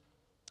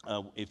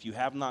If you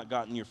have not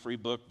gotten your free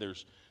book,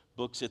 there's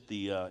books at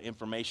the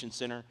information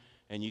center,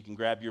 and you can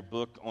grab your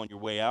book on your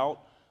way out.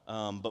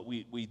 But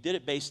we did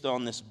it based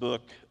on this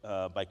book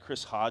by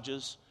Chris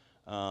Hodges.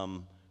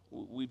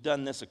 We've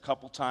done this a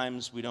couple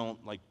times. We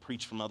don't like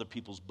preach from other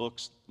people's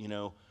books,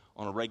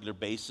 on a regular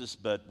basis,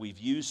 but we've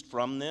used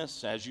from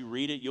this. As you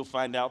read it, you'll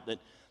find out that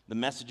the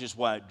message is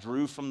what I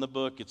drew from the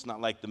book. It's not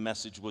like the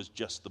message was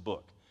just the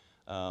book.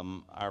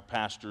 Our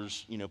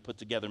pastors, put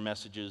together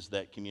messages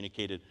that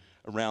communicated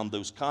around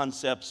those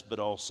concepts, but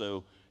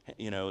also,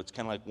 it's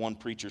kind of like one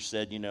preacher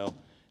said, we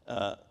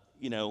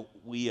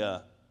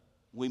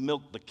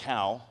milk the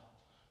cow,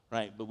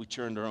 right, but we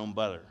churned our own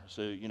butter.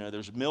 So,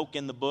 there's milk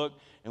in the book,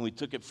 and we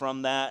took it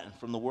from that and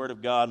from the Word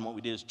of God, and what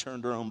we did is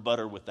churned our own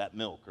butter with that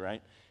milk,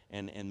 right,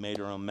 and made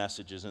our own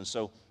messages. And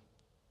so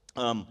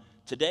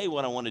today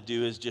what I want to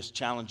do is just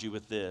challenge you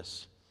with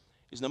this,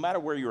 is no matter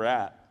where you're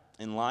at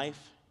in life,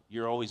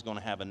 you're always going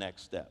to have a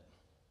next step.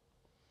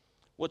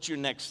 What's your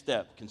next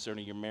step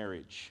concerning your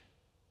marriage,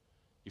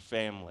 your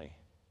family?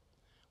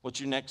 What's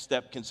your next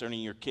step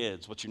concerning your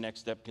kids? What's your next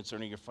step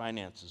concerning your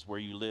finances, where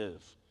you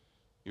live,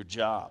 your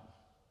job?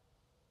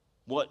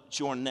 What's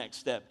your next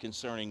step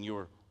concerning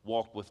your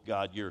walk with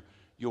God,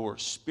 your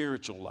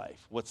spiritual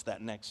life? What's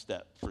that next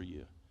step for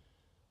you?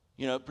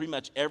 Pretty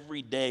much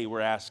every day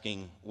we're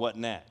asking, what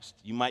next?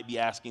 You might be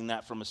asking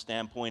that from a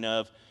standpoint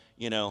of,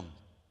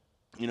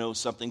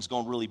 something's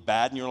going really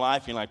bad in your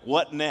life. You're like,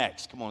 what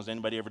next? Come on, has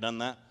anybody ever done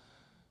that?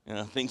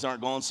 Things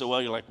aren't going so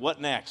well. You're like, what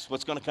next?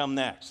 What's going to come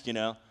next?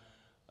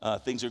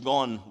 Things are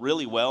going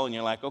really well, and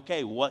you're like,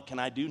 okay, what can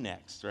I do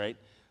next, right?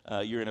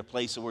 You're in a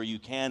place where you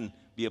can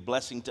be a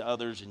blessing to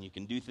others, and you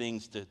can do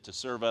things to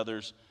serve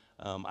others.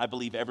 I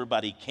believe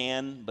everybody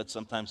can, but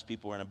sometimes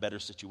people are in a better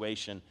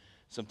situation.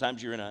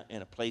 Sometimes you're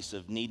in a place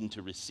of needing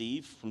to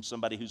receive from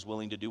somebody who's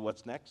willing to do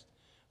what's next.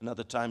 And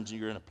other times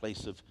you're in a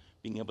place of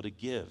being able to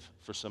give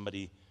for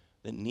somebody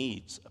that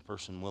needs a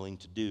person willing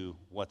to do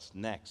what's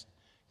next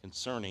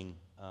concerning,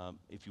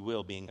 if you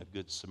will, being a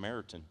good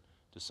Samaritan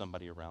to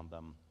somebody around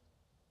them.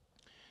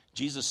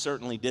 Jesus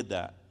certainly did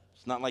that.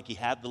 It's not like he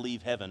had to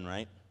leave heaven,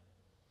 right?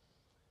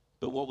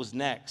 But what was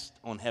next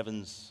on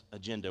heaven's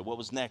agenda? What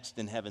was next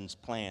in heaven's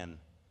plan?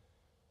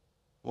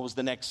 What was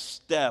the next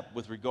step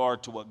with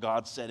regard to what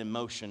God set in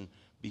motion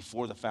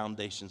before the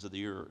foundations of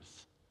the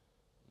earth?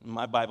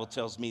 My Bible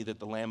tells me that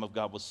the Lamb of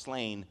God was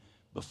slain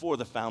before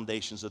the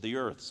foundations of the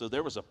earth. So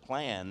there was a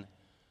plan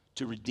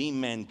to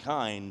redeem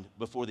mankind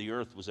before the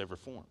earth was ever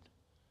formed.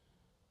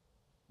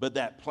 But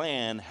that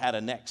plan had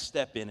a next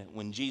step in it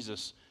when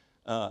Jesus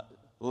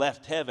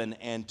left heaven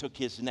and took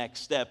his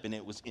next step, and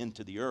it was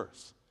into the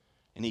earth.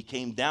 And he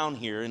came down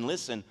here, and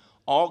listen,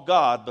 all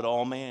God but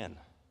all man.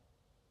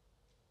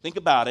 Think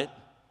about it.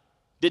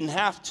 Didn't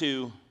have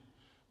to,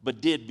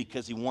 but did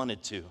because he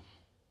wanted to.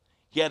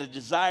 He had a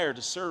desire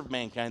to serve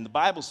mankind. The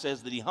Bible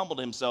says that he humbled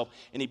himself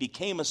and he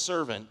became a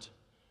servant.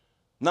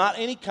 Not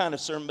any kind of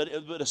servant,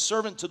 but a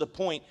servant to the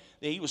point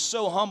that he was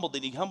so humbled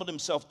that he humbled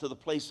himself to the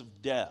place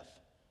of death.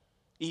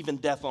 Even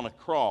death on a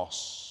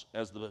cross,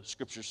 as the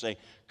scriptures say,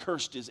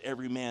 cursed is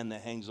every man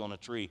that hangs on a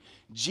tree.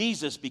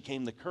 Jesus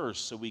became the curse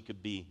so we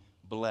could be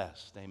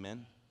blessed.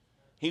 Amen.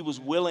 He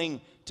was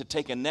willing to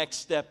take a next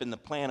step in the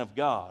plan of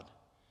God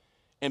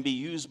and be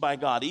used by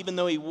God. Even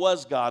though he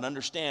was God,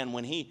 understand,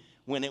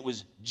 when it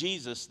was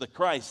Jesus, the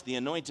Christ, the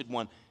anointed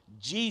one,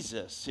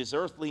 Jesus, his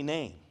earthly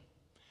name,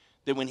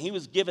 that when he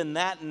was given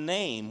that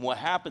name, what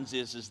happens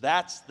is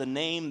that's the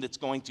name that's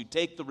going to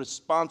take the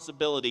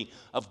responsibility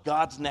of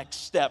God's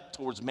next step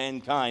towards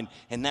mankind,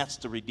 and that's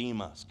to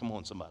redeem us. Come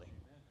on, somebody.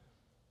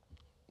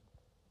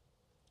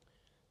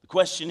 The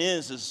question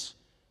is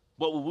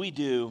what will we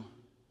do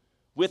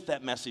with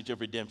that message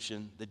of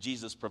redemption that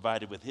Jesus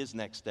provided with his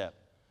next step?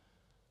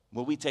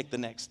 Will we take the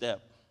next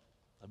step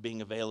of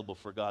being available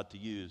for God to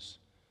use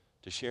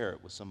to share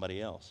it with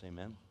somebody else?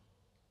 Amen.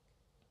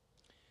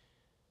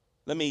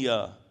 Let me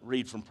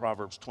read from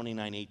Proverbs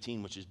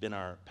 29:18, which has been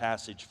our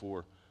passage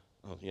for,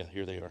 oh yeah,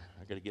 here they are.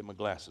 I got to get my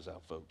glasses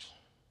out, folks.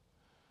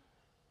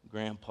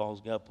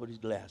 Grandpa's got to put his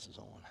glasses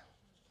on.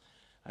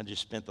 I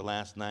just spent the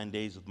last 9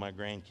 days with my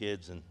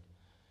grandkids, and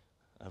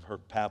I've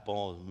heard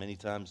Papaw as many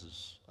times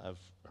as I've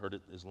heard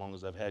it as long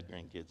as I've had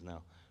grandkids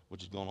now,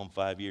 which is going on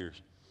 5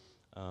 years.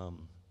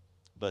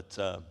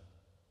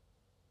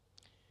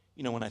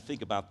 When I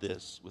think about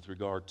this with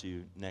regard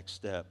to next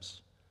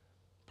steps,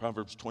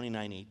 Proverbs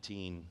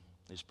 29:18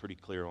 is pretty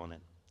clear on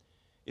it.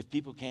 If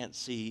people can't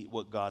see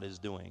what God is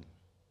doing,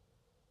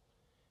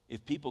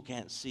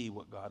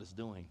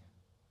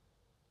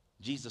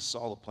 Jesus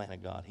saw the plan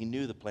of God. He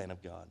knew the plan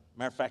of God.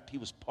 Matter of fact, he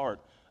was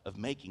part of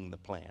making the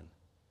plan,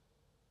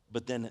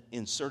 but then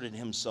inserted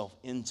himself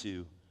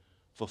into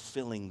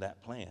fulfilling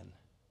that plan.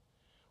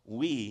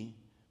 We,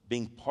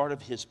 being part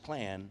of his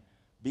plan,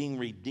 being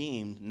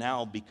redeemed,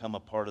 now become a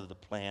part of the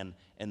plan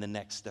and the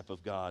next step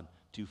of God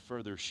to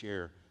further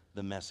share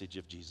the message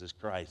of Jesus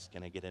Christ.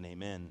 Can I get an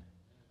amen?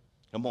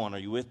 Come on, are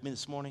you with me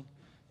this morning?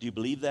 Do you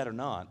believe that or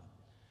not?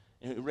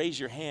 Raise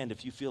your hand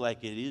if you feel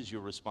like it is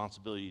your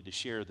responsibility to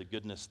share the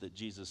goodness that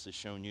Jesus has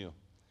shown you.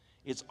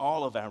 It's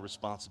all of our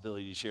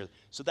responsibility to share.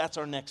 So that's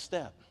our next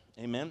step.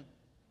 Amen?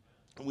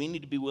 We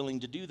need to be willing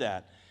to do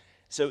that.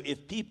 So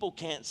if people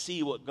can't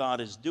see what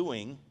God is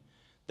doing,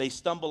 they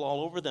stumble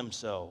all over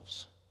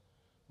themselves.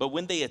 But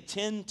when they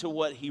attend to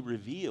what he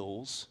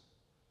reveals,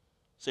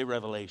 say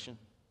revelation,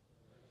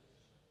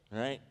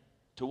 right?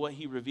 To what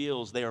he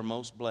reveals, they are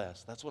most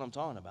blessed. That's what I'm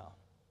talking about.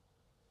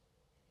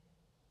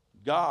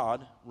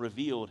 God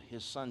revealed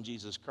his son,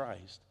 Jesus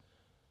Christ.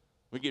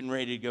 We're getting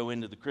ready to go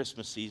into the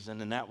Christmas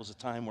season, and that was a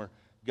time where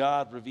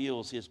God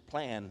reveals his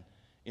plan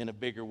in a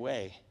bigger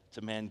way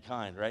to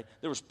mankind, right?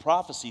 There was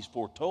prophecies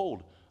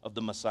foretold of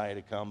the Messiah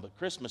to come, but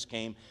Christmas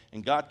came,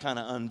 and God kind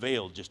of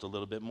unveiled just a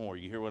little bit more.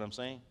 You hear what I'm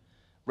saying?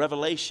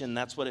 Revelation,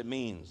 that's what it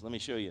means. Let me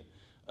show you.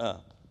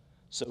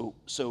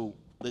 So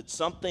that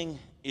something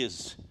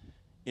is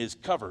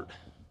covered.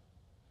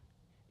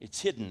 It's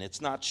hidden.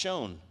 It's not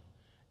shown.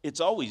 It's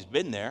always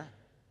been there.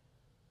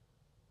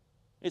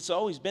 It's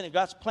always been,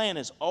 God's plan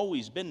has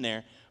always been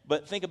there.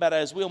 But think about it,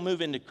 as we'll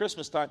move into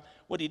Christmas time,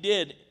 what he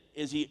did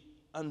is he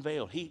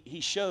unveiled. He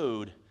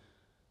showed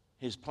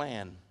his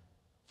plan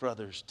for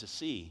others to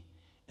see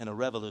in a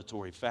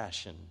revelatory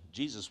fashion.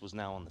 Jesus was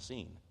now on the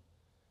scene.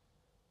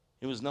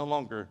 It was no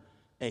longer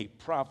a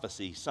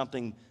prophecy,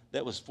 something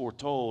that was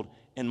foretold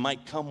and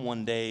might come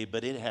one day,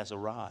 but it has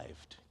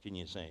arrived. Can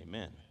you say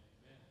amen?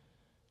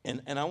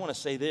 And I want to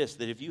say this,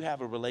 that if you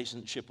have a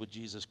relationship with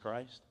Jesus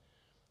Christ,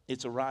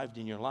 it's arrived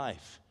in your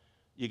life.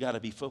 You got to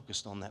be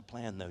focused on that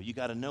plan, though. You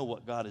got to know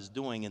what God is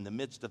doing in the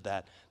midst of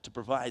that to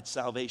provide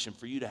salvation,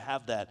 for you to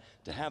have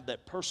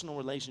that personal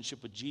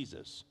relationship with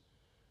Jesus.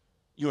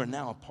 You are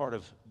now a part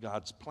of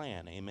God's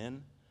plan,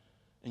 amen?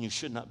 And you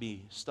should not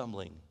be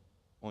stumbling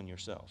on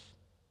yourself.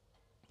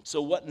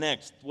 So what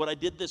next? What I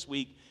did this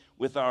week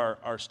with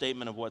our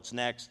statement of what's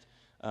next,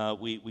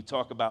 we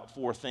talk about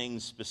 4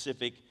 things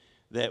specific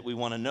that we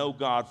want to know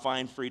God,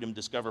 find freedom,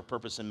 discover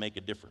purpose, and make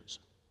a difference.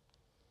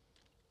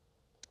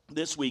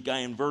 This week I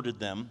inverted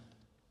them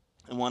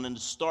and wanted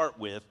to start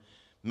with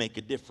make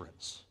a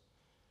difference.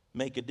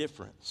 Make a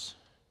difference.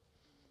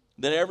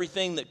 That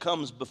everything that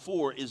comes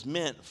before is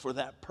meant for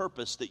that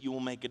purpose, that you will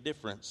make a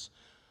difference.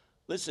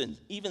 Listen,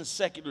 even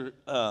secular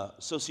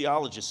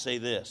sociologists say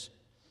this,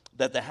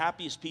 that the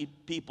happiest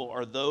people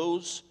are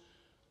those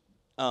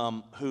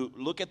who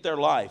look at their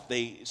life.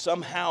 They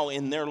somehow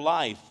in their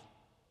life,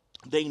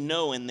 they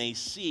know and they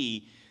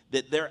see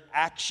that their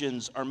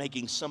actions are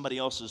making somebody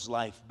else's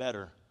life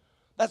better.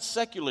 That's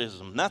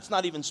secularism. That's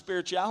not even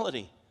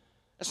spirituality.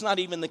 That's not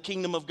even the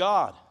kingdom of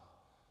God.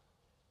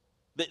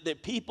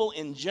 That people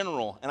in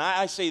general, and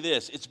I say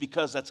this, it's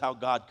because that's how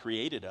God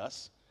created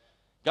us.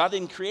 God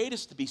didn't create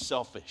us to be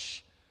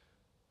selfish.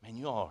 Man,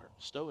 you all are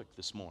stoic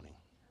this morning.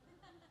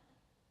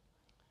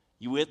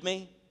 You with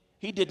me?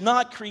 He did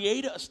not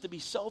create us to be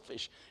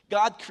selfish.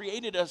 God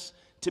created us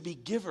to be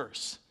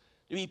givers,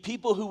 to be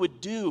people who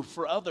would do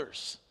for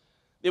others.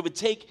 They would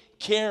take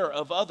care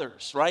of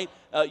others, right?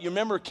 You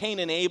remember Cain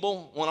and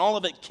Abel? When all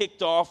of it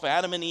kicked off,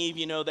 Adam and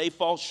Eve, they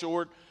fall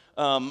short.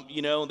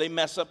 They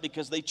mess up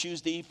because they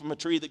choose to eat from a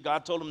tree that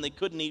God told them they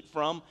couldn't eat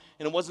from.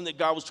 And it wasn't that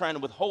God was trying to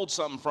withhold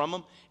something from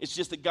them. It's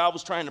just that God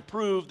was trying to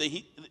prove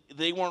that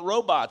they weren't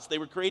robots. They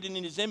were created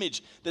in his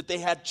image, that they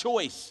had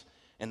choice.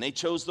 And they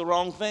chose the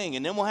wrong thing.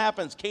 And then what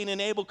happens? Cain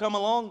and Abel come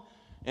along,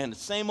 and the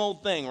same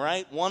old thing,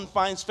 right? One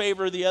finds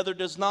favor, the other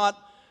does not.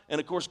 And,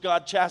 of course,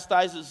 God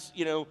chastises,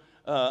 Cain.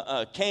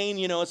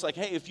 It's like,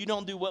 hey, if you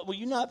don't do well, will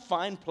you not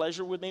find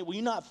pleasure with me? Will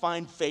you not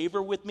find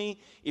favor with me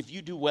if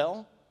you do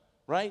well,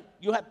 right?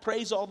 You'll have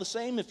praise all the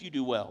same if you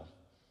do well.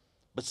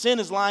 But sin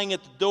is lying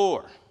at the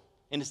door,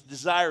 and its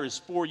desire is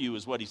for you,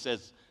 is what he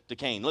says to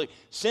Cain. Look,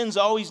 sin's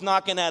always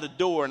knocking at a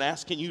door and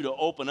asking you to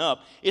open up.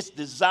 Its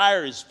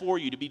desire is for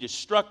you to be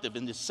destructive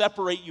and to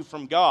separate you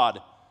from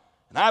God.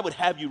 And I would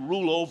have you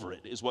rule over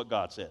it, is what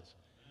God says.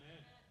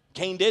 Amen.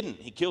 Cain didn't.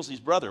 He kills his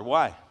brother.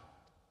 Why?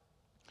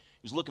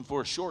 He was looking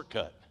for a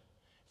shortcut.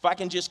 If I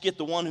can just get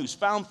the one who's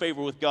found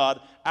favor with God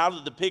out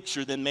of the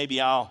picture, then maybe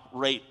I'll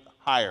rate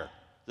higher.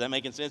 Is that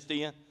making sense to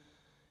you?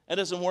 That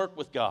doesn't work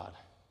with God.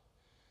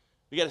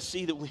 We got to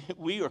see that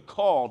we are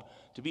called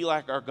to be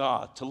like our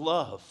God, to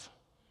love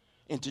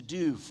and to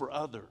do for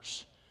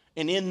others.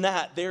 And in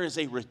that, there is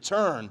a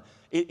return.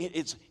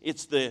 It's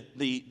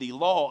the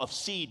law of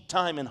seed,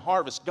 time, and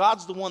harvest.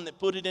 God's the one that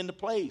put it into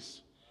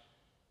place.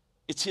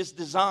 It's his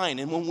design.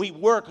 And when we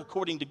work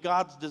according to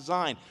God's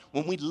design,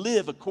 when we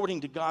live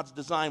according to God's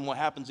design, what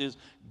happens is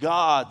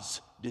God's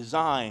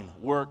design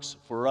works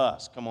for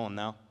us. Come on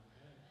now.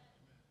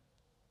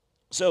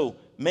 So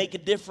make a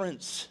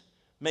difference.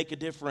 Make a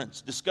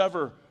difference.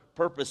 Discover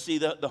purpose. See,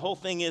 the whole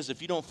thing is,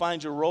 if you don't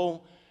find your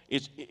role,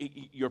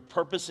 your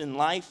purpose in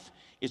life,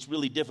 it's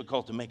really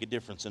difficult to make a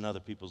difference in other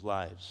people's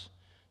lives.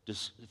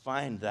 Just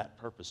find that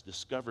purpose.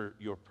 Discover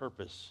your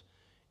purpose.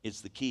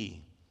 It's the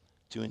key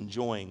to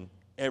enjoying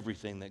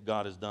everything that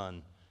God has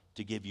done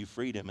to give you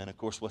freedom. And of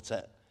course, what's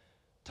that?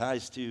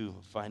 Ties to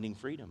finding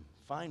freedom.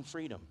 Find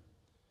freedom.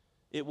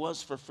 It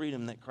was for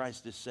freedom that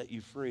Christ has set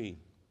you free.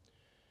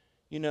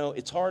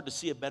 It's hard to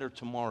see a better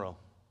tomorrow.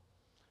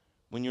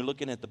 when you're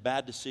looking at the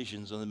bad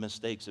decisions and the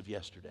mistakes of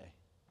yesterday.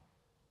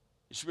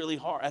 It's really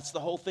hard. That's the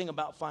whole thing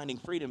about finding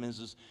freedom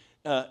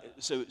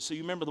so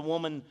you remember the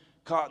woman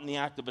caught in the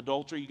act of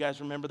adultery? You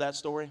guys remember that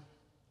story?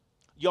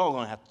 Y'all are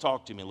going to have to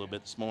talk to me a little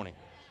bit this morning.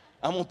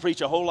 I'm going to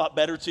preach a whole lot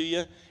better to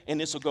you, and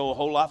this will go a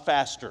whole lot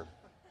faster.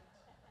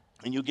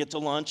 And you'll get to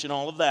lunch and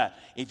all of that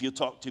if you'll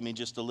talk to me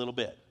just a little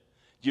bit.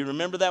 Do you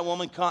remember that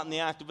woman caught in the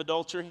act of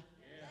adultery? Yes.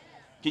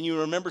 Can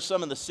you remember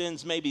some of the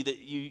sins maybe that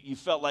you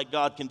felt like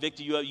God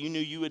convicted you of? You knew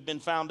you had been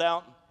found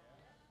out?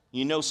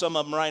 You know some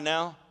of them right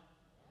now?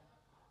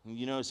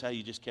 You notice how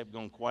you just kept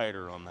going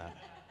quieter on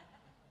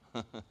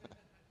that.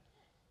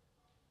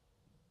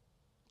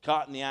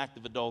 Caught in the act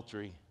of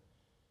adultery.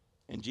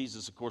 And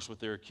Jesus, of course, with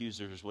their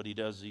accusers, what he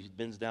does is he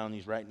bends down and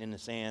he's writing in the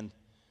sand.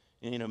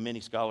 And, many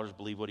scholars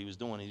believe what he was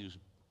doing. He was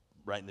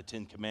writing the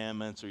 10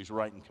 Commandments, or he's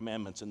writing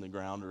commandments in the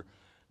ground. Or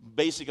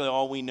basically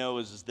all we know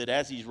is that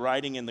as he's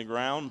writing in the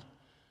ground,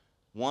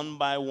 one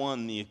by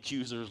one the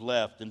accusers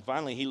left. And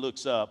finally he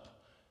looks up.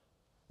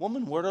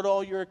 Woman, where did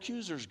all your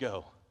accusers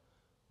go?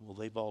 Well,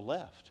 they've all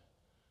left.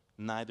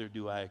 Neither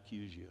do I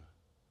accuse you.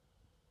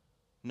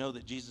 Know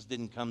that Jesus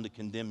didn't come to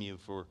condemn you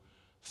for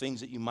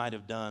things that you might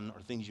have done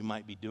or things you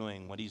might be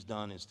doing. What he's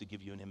done is to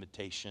give you an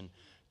invitation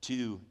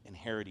to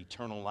inherit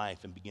eternal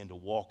life and begin to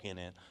walk in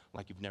it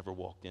like you've never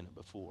walked in it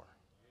before.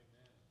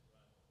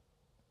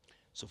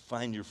 So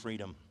find your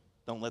freedom.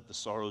 Don't let the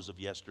sorrows of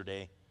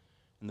yesterday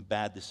and the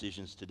bad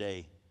decisions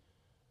today,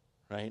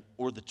 right,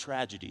 or the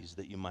tragedies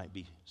that you might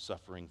be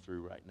suffering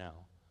through right now,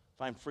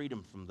 find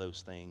freedom from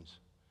those things.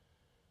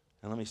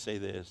 And let me say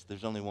this,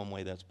 there's only one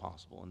way that's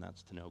possible, and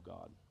that's to know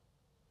God.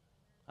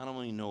 I don't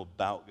only know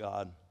about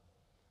God,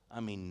 I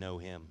mean know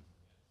him.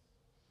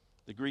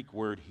 The Greek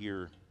word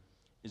here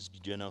is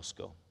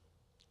ginosko.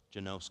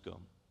 Ginosko.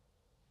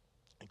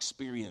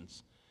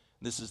 Experience.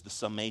 This is the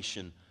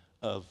summation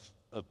of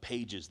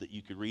pages that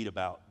you could read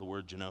about the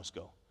word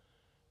ginosko.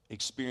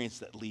 Experience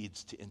that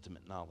leads to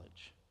intimate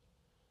knowledge.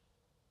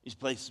 These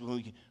places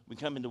when we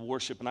come into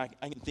worship, and I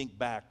can think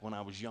back when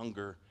I was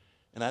younger,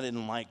 and I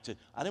didn't want to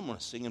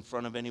sing in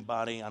front of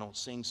anybody. I don't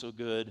sing so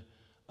good.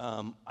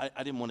 I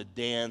didn't want to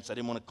dance. I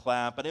didn't want to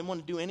clap. I didn't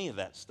want to do any of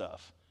that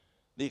stuff.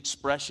 The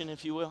expression,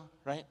 if you will,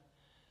 right?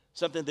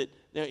 Something that,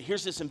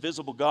 here's this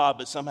invisible God,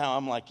 but somehow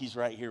I'm like, he's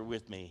right here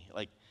with me.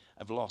 Like,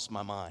 I've lost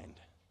my mind.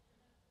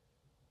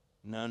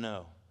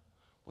 No.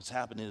 What's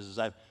happened is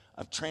I've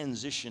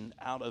transitioned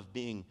out of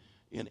being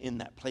in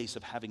that place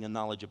of having a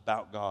knowledge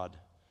about God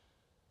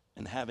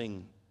and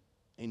having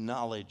a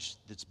knowledge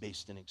that's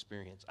based in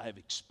experience. I've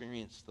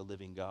experienced the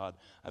living God.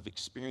 I've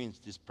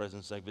experienced his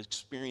presence. I've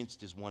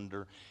experienced his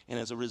wonder. And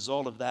as a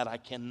result of that, I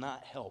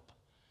cannot help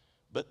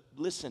but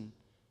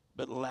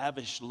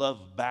lavish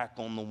love back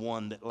on the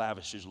one that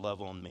lavishes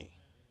love on me.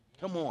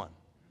 Come on.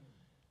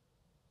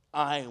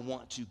 I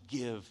want to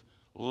give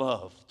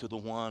love to the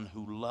one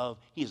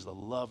he is the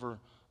lover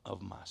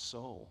of my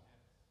soul.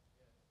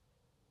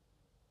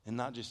 And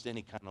not just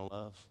any kind of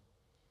love,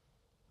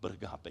 but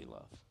agape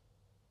love.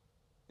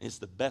 It's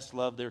the best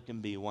love there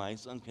can be. Why?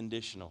 It's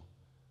unconditional.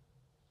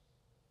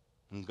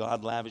 And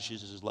God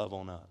lavishes his love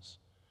on us.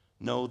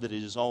 Know that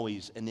it is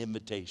always an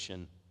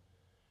invitation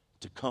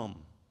to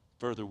come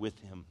further with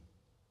him.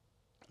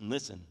 And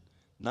listen,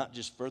 not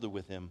just further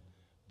with him,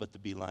 but to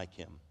be like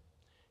him.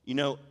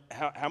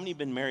 How many have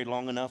been married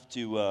long enough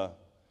to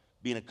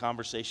be in a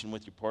conversation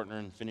with your partner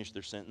and finish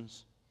their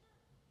sentence?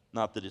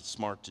 Not that it's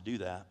smart to do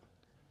that.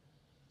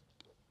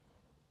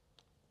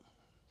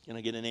 Can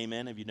I get an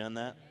amen? Have you done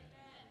that?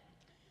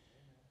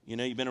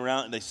 You've been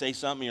around and they say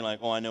something, and you're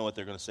like, I know what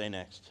they're going to say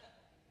next.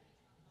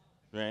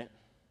 Right?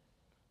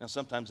 Now,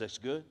 sometimes that's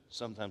good,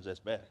 sometimes that's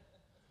bad.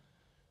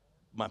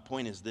 My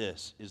point is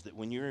this, is that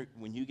when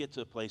you get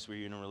to a place where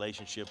you're in a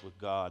relationship with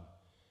God,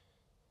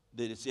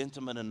 that it's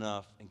intimate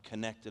enough and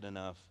connected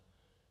enough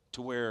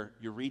to where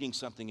you're reading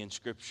something in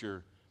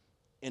Scripture,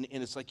 and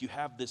it's like you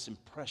have this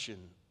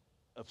impression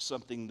of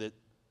something that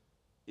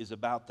is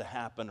about to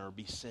happen or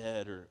be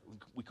said, or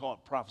we call it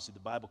prophecy. The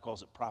Bible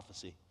calls it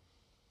prophecy.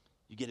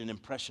 You get an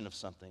impression of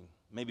something,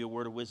 maybe a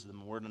word of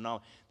wisdom, a word of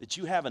knowledge, that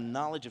you have a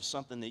knowledge of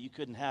something that you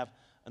couldn't have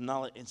a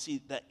knowledge, and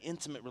see that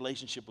intimate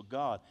relationship with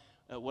God.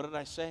 What did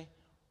I say?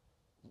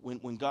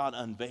 When God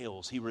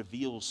unveils, he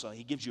reveals,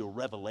 he gives you a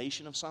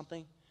revelation of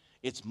something.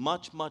 It's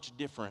much, much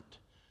different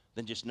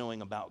than just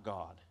knowing about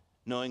God.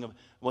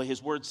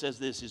 His word says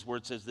this, his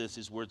word says this,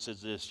 his word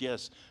says this.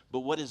 Yes, but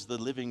what is the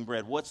living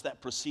bread? What's that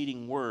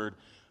preceding word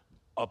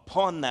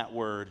upon that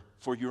word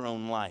for your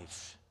own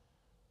life?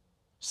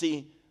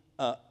 See,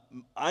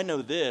 I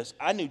know this.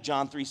 I knew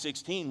John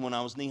 3:16 when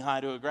I was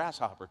knee-high to a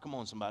grasshopper. Come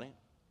on, somebody.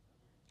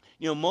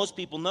 Most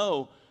people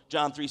know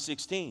John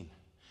 3:16.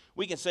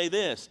 We can say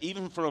this,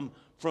 even from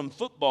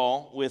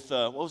football with,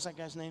 what was that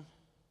guy's name?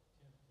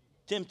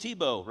 Tim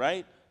Tebow,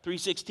 right?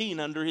 3:16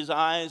 under his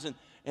eyes. And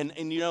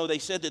they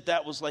said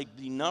that was like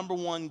the number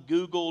one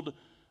Googled,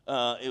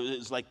 it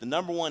was like the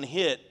number one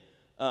hit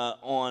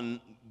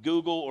on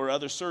Google or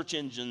other search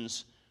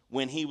engines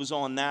when he was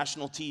on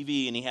national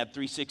TV and he had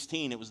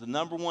 3:16. It was the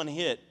number one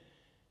hit.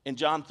 And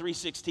John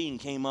 3:16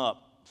 came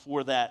up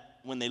for that.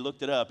 When they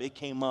looked it up, it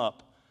came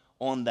up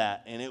on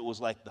that. And it was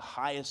like the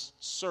highest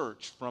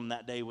search from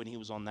that day when he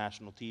was on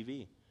national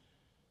TV.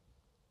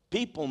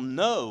 People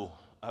know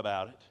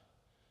about it,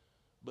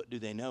 but do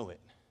they know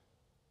it?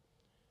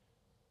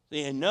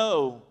 They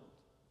know,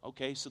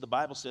 okay, so the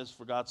Bible says,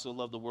 for God so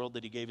loved the world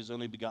that he gave his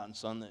only begotten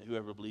Son, that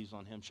whoever believes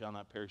on him shall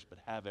not perish but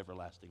have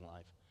everlasting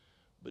life.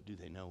 But do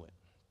they know it?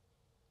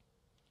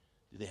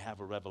 Do they have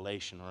a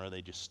revelation, or are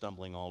they just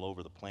stumbling all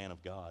over the plan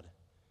of God?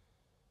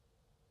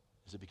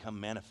 Has it become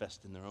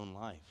manifest in their own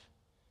life?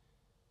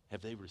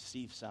 Have they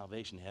received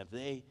salvation? Have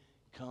they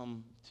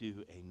come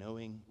to a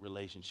knowing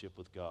relationship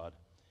with God?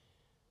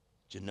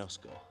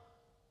 Ginosko,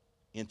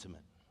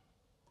 intimate.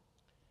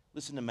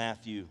 Listen to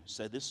Matthew.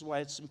 This is why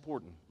it's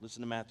important.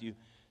 Listen to Matthew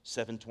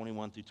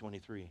 7:21 through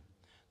 23.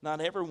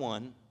 Not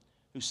everyone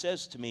who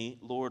says to me,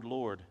 Lord,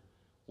 Lord,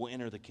 will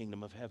enter the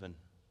kingdom of heaven,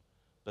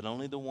 but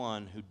only the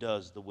one who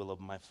does the will of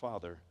my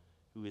Father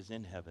who is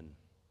in heaven.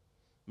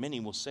 Many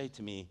will say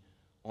to me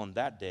on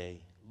that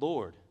day,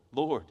 Lord,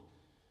 Lord,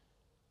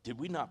 did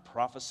we not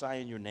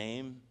prophesy in your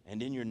name,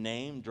 and in your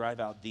name drive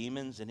out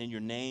demons, and in your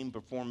name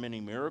perform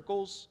many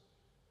miracles?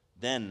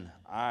 Then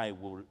I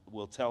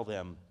will tell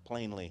them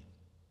plainly,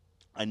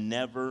 I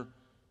never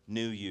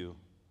knew you.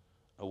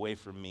 Away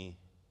from me,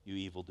 you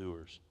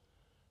evildoers.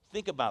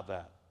 Think about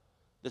that.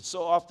 That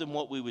so often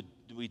what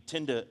we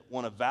tend to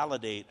want to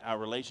validate our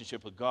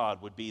relationship with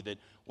God would be that,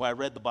 well, I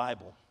read the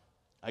Bible,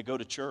 I go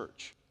to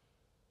church,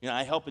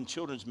 I help in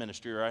children's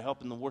ministry, or I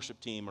help in the worship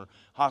team, or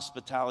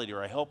hospitality,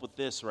 or I help with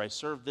this, or I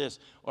serve this,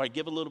 or I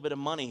give a little bit of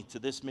money to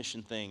this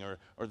mission thing or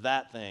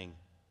that thing.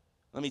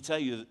 Let me tell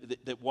you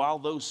that while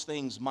those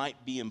things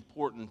might be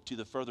important to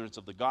the furtherance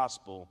of the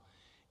gospel,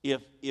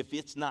 if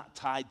it's not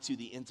tied to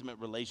the intimate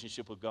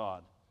relationship with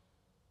God,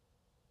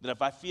 that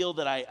if I feel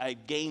that I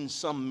gain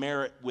some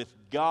merit with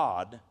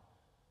God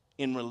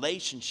in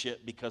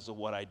relationship because of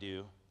what I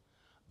do,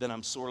 then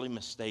I'm sorely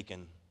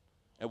mistaken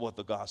at what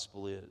the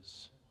gospel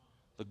is.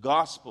 The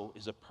gospel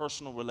is a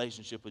personal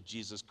relationship with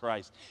Jesus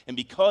Christ. And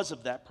because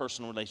of that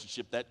personal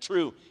relationship, that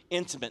true,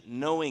 intimate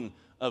knowing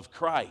of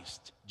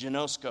Christ,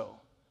 ginosko,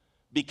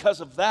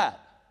 because of that,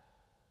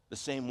 the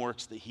same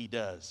works that he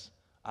does,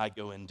 I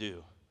go and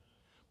do.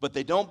 But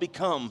they don't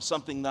become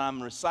something that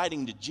I'm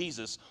reciting to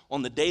Jesus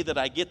on the day that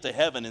I get to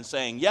heaven and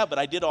saying, yeah, but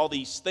I did all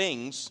these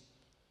things,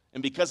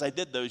 and because I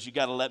did those, you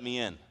got to let me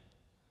in.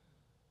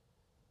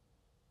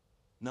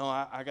 No,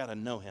 I got to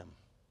know him.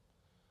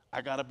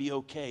 I got to be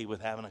okay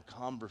with having a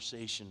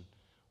conversation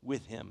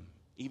with him,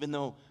 even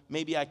though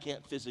maybe I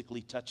can't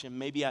physically touch him,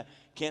 maybe I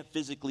can't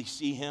physically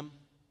see him,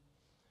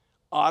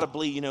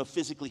 audibly,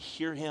 physically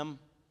hear him,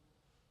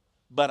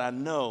 but I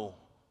know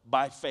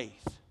by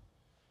faith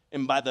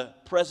and by the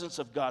presence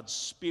of God's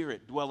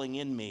Spirit dwelling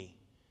in me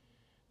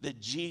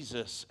that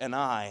Jesus and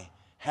I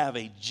have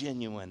a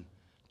genuine,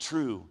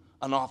 true,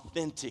 an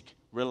authentic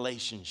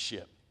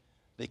relationship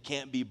that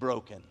can't be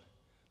broken.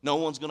 No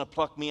one's going to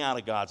pluck me out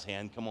of God's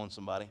hand. Come on,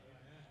 somebody.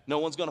 No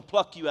one's going to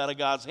pluck you out of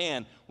God's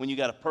hand when you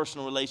got a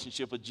personal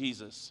relationship with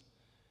Jesus.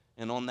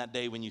 And on that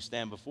day when you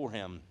stand before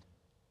him,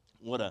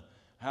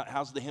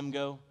 how's the hymn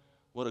go?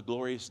 What a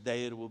glorious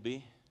day it will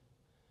be.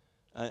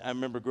 I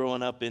remember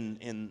growing up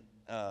in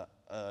a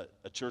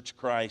Church of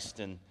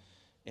Christ,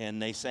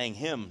 and they sang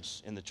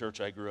hymns in the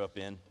church I grew up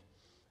in,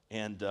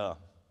 and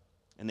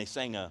they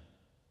sang a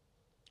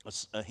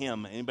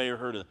hymn. Anybody ever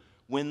heard of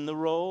 "When the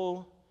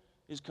Roll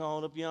is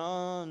Called Up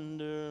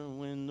Yonder"?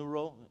 When the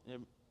roll,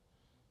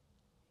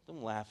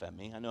 don't laugh at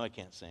me. I know I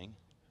can't sing,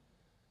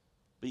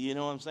 but you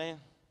know what I'm saying.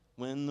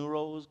 When the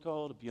roll is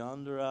called up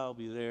yonder, I'll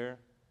be there.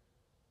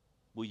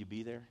 Will you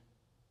be there?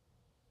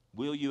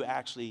 Will you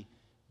actually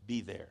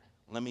be there?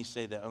 Let me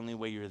say the only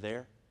way you're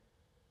there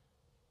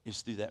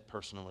is through that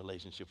personal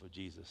relationship with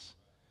Jesus.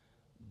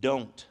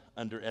 Don't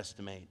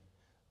underestimate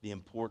the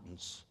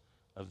importance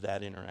of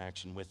that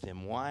interaction with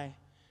him. Why?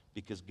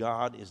 Because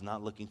God is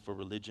not looking for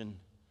religion.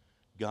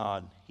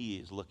 He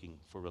is looking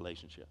for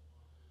relationship.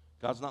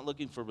 God's not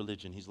looking for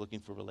religion. He's looking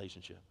for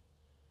relationship.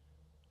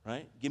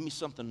 Right? Give me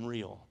something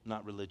real,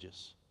 not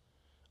religious.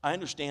 I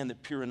understand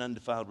that pure and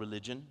undefiled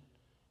religion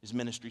is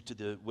ministry to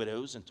the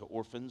widows and to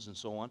orphans and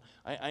so on.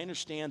 I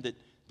understand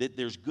that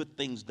there's good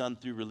things done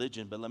through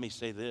religion, but let me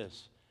say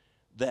this,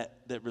 that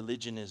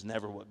religion is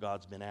never what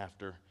God's been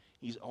after.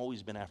 He's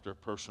always been after a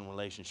personal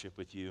relationship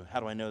with you.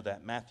 How do I know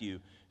that? Matthew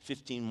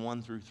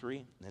 15:1 through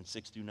 3, and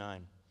 6 through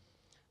 9.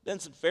 Then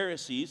some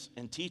Pharisees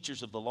and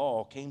teachers of the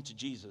law came to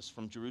Jesus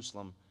from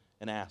Jerusalem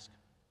and asked,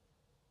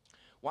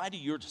 "Why do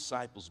your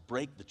disciples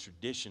break the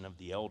tradition of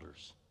the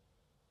elders?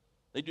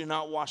 They do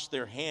not wash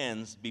their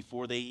hands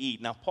before they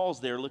eat." Now,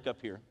 Paul's there. Look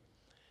up here.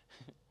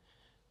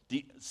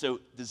 So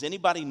does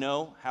anybody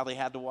know how they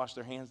had to wash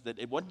their hands? That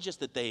it wasn't just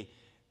that they,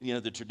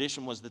 the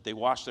tradition was that they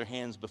wash their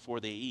hands before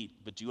they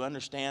eat. But do you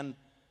understand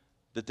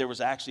that there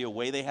was actually a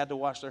way they had to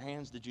wash their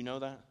hands? Did you know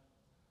that?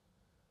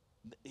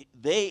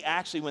 They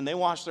actually, when they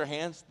washed their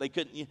hands, they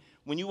couldn't.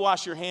 When you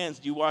wash your hands,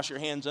 do you wash your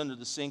hands under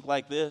the sink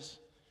like this?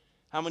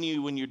 How many of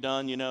you, when you're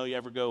done, you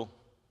ever go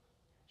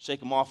Shake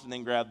them off and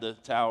then grab the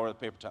towel or the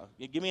paper towel.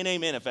 Give me an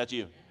amen if that's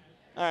you.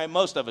 All right,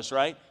 most of us,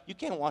 right? You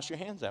can't wash your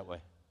hands that way.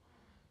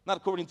 Not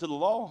according to the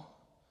law.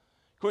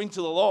 According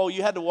to the law,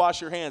 you had to wash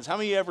your hands. How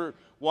many of you ever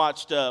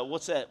watched,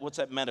 what's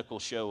that medical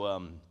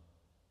show,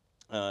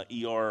 ER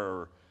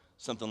or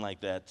something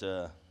like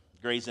that,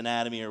 Grey's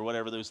Anatomy or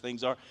whatever those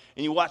things are?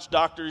 And you watch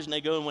doctors and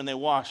they go, and when they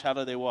wash, how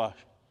do they wash?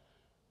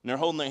 And they're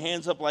holding their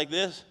hands up like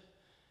this,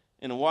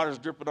 and the water's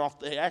dripping off.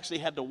 They actually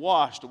had to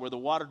wash to where the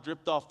water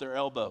dripped off their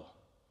elbow.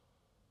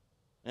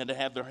 And to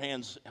have their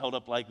hands held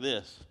up like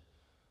this,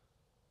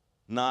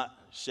 not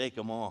shake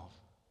them off.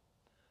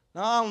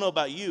 Now, I don't know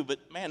about you,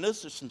 but man,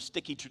 those are some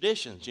sticky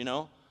traditions, you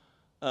know.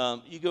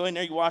 You go in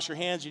there, you wash your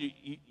hands,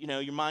 you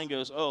know, your mind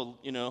goes, oh,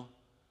 you know,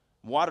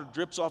 water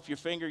drips off your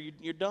finger,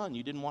 you're done.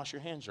 You didn't wash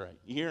your hands right.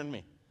 You hearing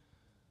me?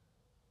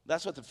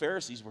 That's what the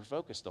Pharisees were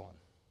focused on.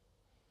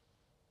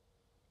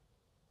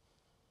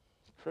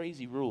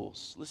 Crazy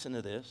rules. Listen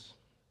to this.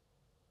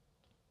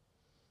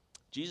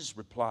 Jesus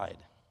replied,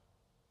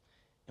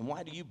 and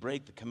why do you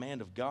break the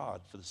command of God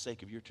for the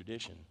sake of your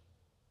tradition?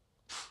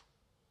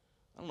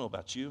 I don't know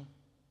about you.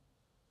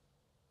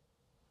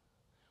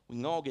 We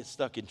can all get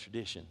stuck in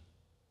tradition.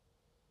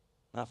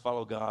 I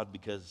follow God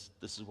because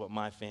this is what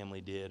my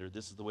family did, or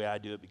this is the way I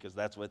do it because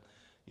that's what,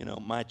 you know,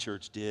 my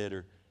church did.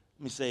 Or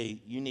let me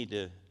say, you need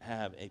to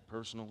have a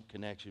personal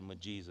connection with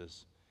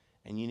Jesus,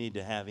 and you need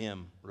to have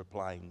him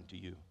replying to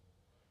you.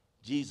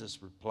 Jesus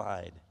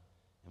replied,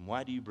 and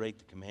why do you break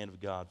the command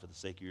of God for the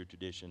sake of your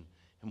tradition?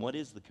 And what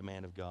is the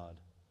command of God?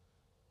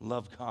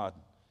 Love God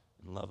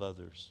and love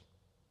others.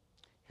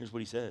 Here's what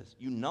he says.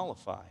 You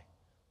nullify,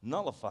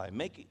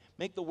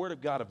 make the word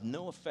of God of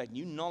no effect.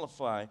 You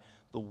nullify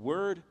the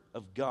word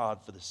of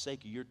God for the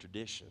sake of your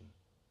tradition.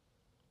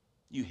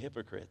 You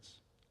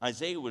hypocrites.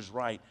 Isaiah was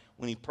right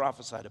when he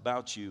prophesied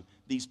about you.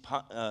 These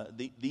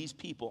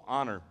people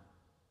honor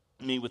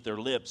me with their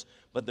lips,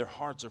 but their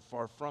hearts are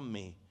far from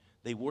me.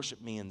 They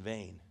worship me in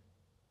vain.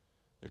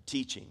 Their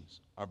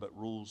teachings are but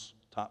rules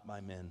taught by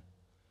men.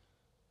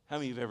 How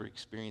many of you have ever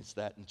experienced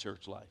that in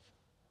church life?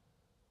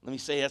 Let me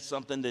say that's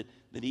something that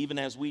even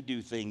as we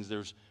do things,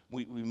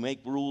 we make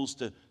rules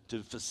to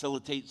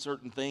facilitate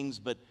certain things.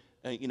 But,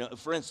 you know,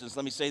 for instance,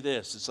 let me say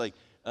this. It's like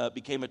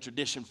became a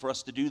tradition for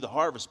us to do the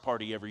harvest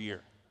party every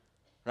year,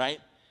 right?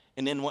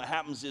 And then what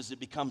happens is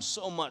it becomes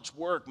so much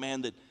work,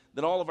 man,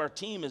 that all of our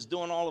team is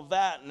doing all of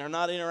that, and they're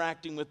not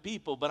interacting with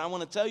people. But I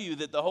want to tell you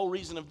that the whole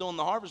reason of doing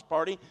the harvest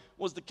party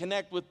was to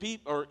connect with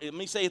people, or let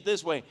me say it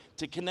this way,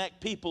 to connect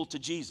people to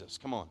Jesus.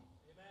 Come on.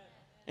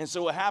 And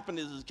so what happened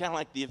is it's kind of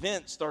like the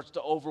event starts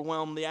to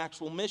overwhelm the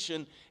actual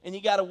mission, and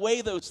you got to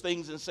weigh those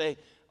things and say,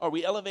 are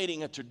we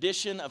elevating a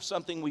tradition of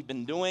something we've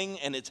been doing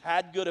and it's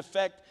had good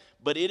effect,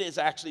 but it has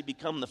actually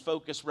become the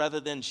focus rather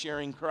than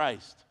sharing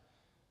Christ?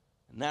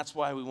 And that's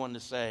why we wanted to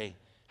say,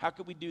 how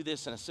could we do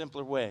this in a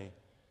simpler way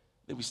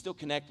that we still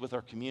connect with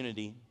our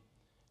community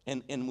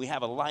and we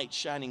have a light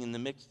shining in the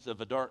midst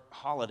of a dark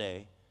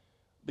holiday,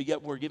 but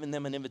yet we're giving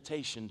them an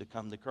invitation to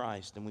come to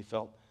Christ, and we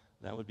felt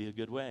that would be a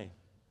good way.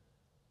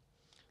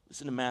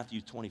 Listen to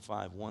Matthew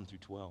 25, 1 through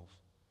 12.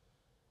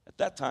 At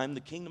that time,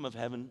 the kingdom of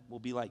heaven will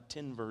be like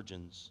 10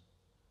 virgins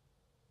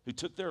who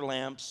took their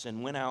lamps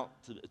and went out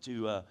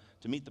to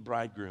meet the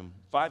bridegroom.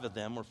 5 of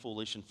them were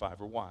foolish and 5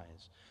 were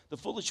wise. The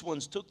foolish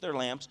ones took their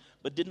lamps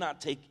but did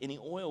not take any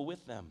oil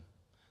with them.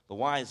 The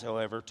wise,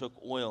 however, took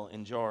oil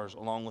in jars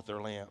along with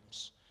their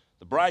lamps.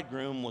 The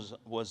bridegroom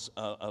was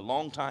a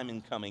long time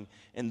in coming,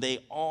 and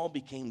they all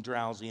became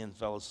drowsy and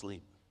fell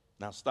asleep.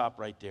 Now stop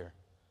right there.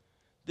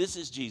 This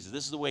is Jesus.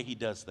 This is the way he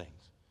does things.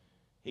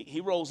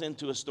 He rolls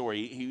into a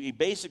story. He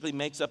basically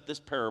makes up this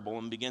parable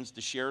and begins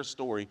to share a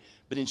story.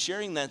 But in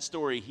sharing that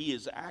story,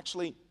 he's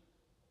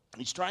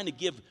trying to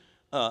give,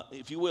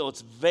 if you will,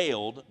 it's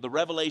veiled, the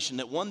revelation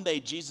that one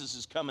day Jesus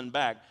is coming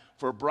back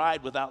for a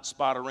bride without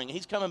spot or ring.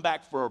 He's coming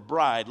back for a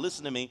bride.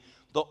 Listen to me.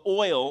 The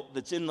oil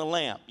that's in the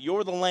lamp.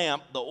 You're the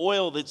lamp. The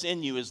oil that's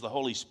in you is the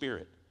Holy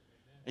Spirit.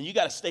 And you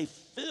got to stay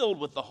filled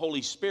with the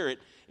Holy Spirit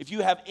if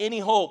you have any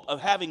hope of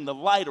having the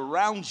light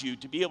around you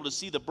to be able to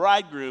see the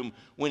bridegroom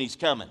when he's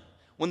coming.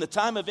 When the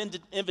time of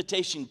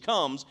invitation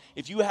comes,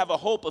 if you have a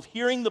hope of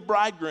hearing the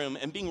bridegroom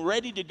and being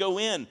ready to go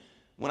in,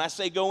 when I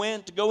say go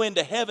in, to go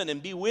into heaven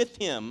and be with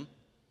him,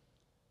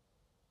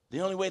 the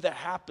only way that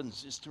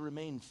happens is to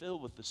remain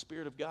filled with the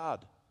Spirit of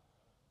God.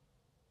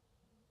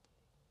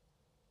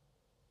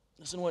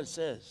 Listen to what it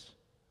says.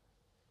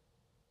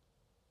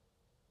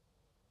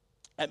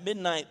 At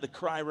midnight, the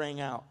cry rang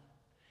out,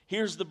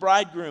 "Here's the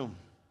bridegroom.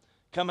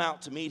 Come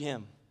out to meet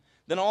him."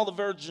 Then all the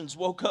virgins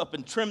woke up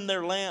and trimmed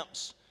their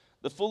lamps.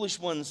 The foolish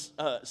ones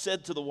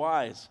said to the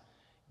wise,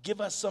 "Give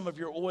us some of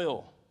your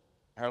oil.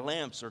 Our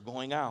lamps are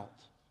going out."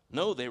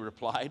 "No," they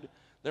replied,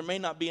 "there may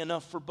not be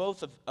enough for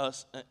both of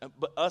us,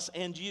 but us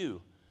and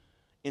you.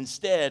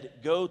 Instead,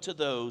 go to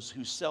those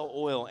who sell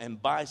oil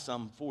and buy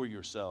some for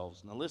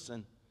yourselves." Now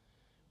listen,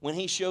 when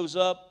he shows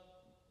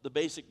up, the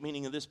basic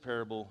meaning of this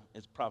parable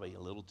is probably a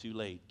little too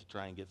late to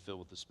try and get filled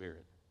with the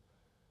Spirit.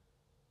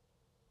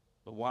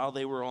 But while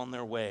they were on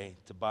their way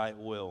to buy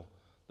oil,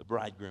 the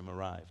bridegroom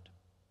arrived.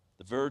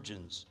 The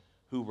virgins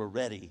who were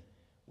ready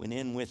went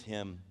in with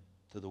him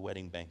to the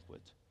wedding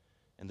banquet,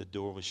 and the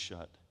door was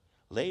shut.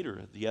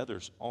 Later, the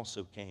others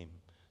also came.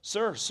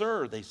 Sir,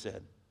 sir, they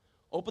said,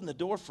 open the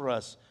door for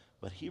us.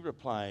 But he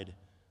replied,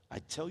 I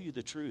tell you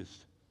the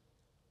truth.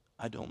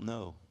 I don't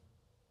know.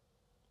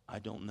 I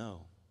don't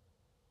know.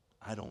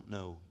 I don't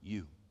know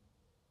you.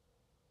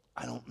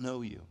 I don't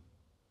know you.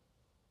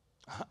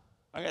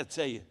 I got to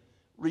tell you,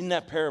 reading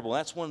that parable,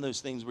 that's one of those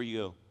things where you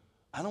go,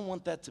 I don't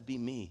want that to be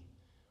me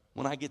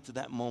when I get to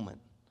that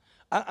moment.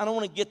 I don't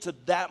want to get to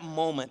that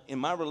moment in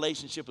my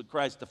relationship with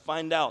Christ to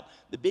find out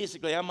that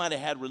basically I might have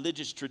had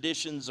religious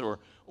traditions or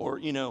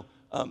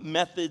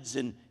methods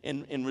in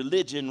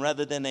religion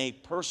rather than a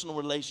personal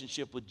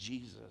relationship with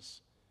Jesus.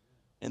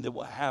 And that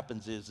what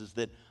happens is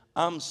that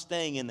I'm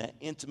staying in that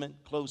intimate,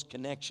 close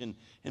connection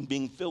and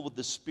being filled with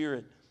the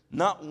Spirit.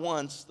 Not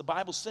once. The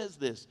Bible says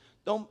this.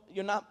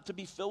 You're not to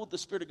be filled with the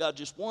Spirit of God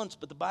just once,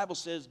 but the Bible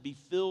says be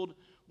filled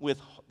with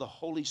the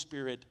Holy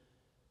Spirit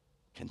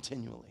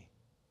continually.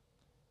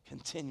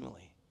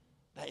 Continually.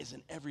 That is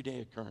an everyday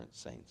occurrence,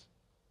 saints.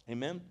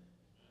 Amen?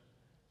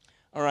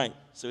 All right,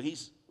 so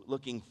he's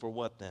looking for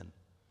what then?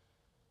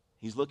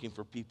 He's looking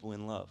for people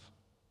in love.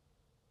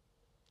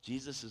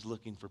 Jesus is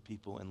looking for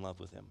people in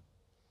love with him.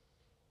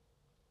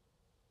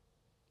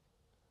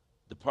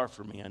 Depart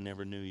from me, I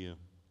never knew you.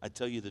 I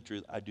tell you the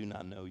truth, I do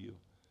not know you.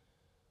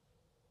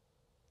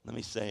 Let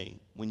me say,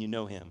 when you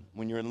know him,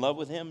 when you're in love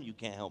with him, you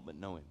can't help but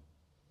know him.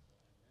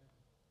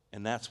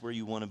 And that's where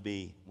you want to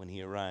be when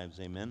he arrives,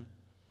 amen?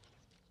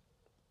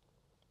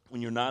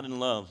 When you're not in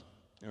love,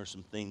 there are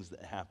some things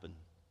that happen.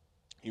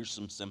 Here's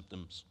some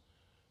symptoms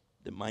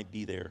that might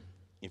be there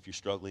if you're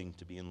struggling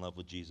to be in love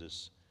with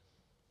Jesus.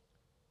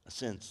 A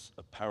sense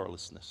of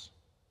powerlessness.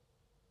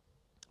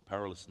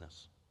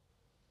 Powerlessness.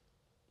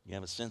 You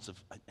have a sense of,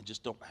 I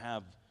just don't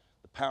have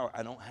the power.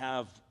 I don't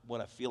have what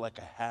I feel like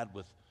I had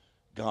with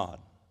God.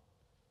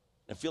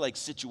 I feel like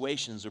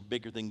situations are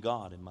bigger than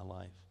God in my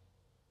life.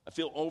 I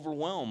feel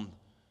overwhelmed,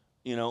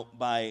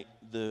 by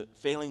the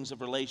failings of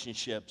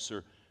relationships,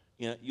 or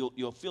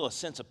you'll feel a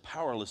sense of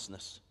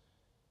powerlessness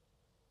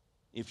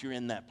if you're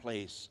in that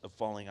place of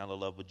falling out of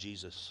love with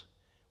Jesus.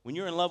 When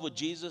you're in love with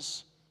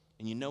Jesus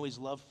and you know his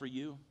love for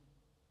you,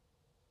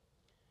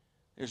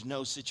 there's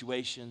no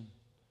situation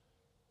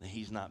that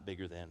he's not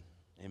bigger than.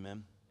 Amen?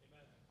 Amen.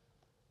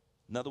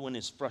 Another one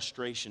is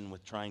frustration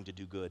with trying to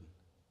do good.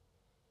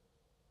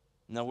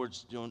 In other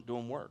words,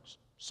 doing works,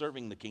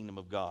 serving the kingdom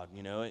of God.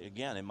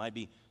 Again, it might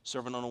be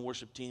serving on a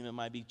worship team. It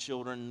might be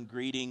children,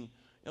 greeting,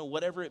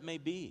 whatever it may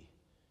be.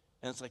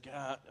 And it's like,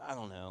 I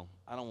don't know.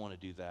 I don't want to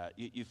do that.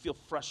 You feel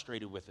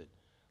frustrated with it.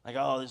 Like,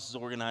 this is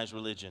organized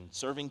religion.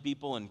 Serving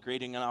people and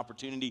creating an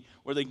opportunity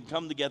where they can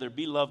come together,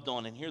 be loved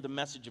on, and hear the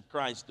message of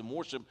Christ and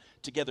worship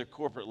together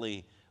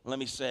corporately. Let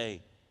me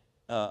say,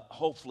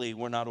 hopefully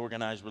we're not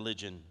organized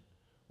religion.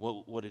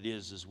 What it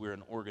is we're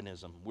an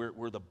organism.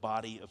 We're the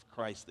body of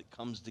Christ that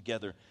comes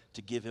together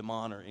to give him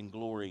honor and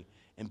glory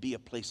and be a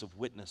place of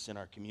witness in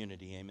our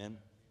community. Amen?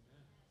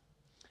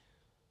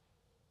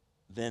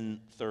 Then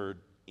third,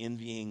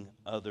 envying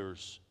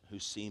others who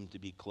seem to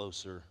be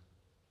closer.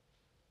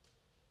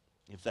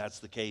 If that's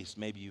the case,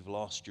 maybe you've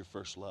lost your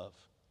first love.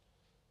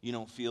 You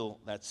don't feel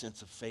that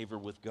sense of favor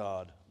with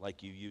God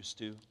like you used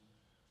to.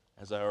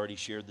 As I already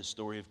shared the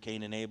story of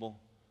Cain and Abel,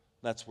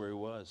 that's where he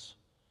was.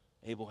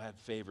 Abel had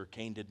favor,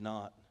 Cain did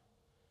not.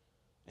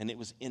 And it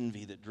was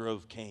envy that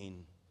drove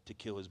Cain to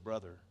kill his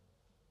brother.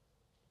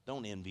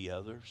 Don't envy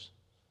others.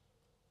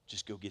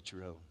 Just go get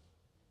your own.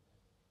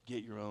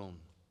 Get your own.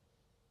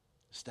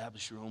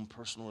 Establish your own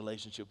personal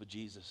relationship with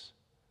Jesus.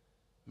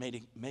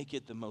 Make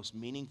it the most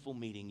meaningful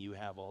meeting you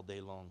have all day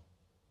long.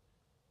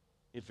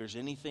 If there's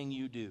anything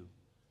you do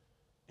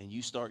and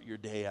you start your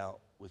day out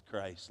with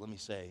Christ, let me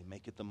say,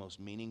 make it the most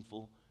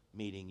meaningful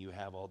meeting you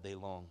have all day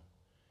long.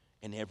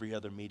 And every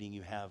other meeting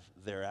you have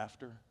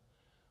thereafter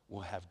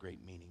will have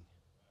great meaning.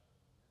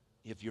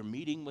 If your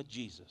meeting with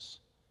Jesus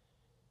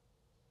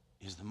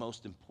is the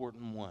most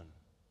important one,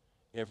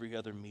 every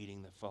other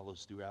meeting that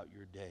follows throughout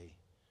your day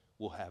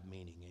will have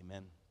meaning.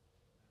 Amen?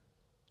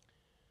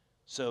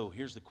 So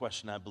here's the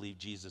question I believe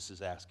Jesus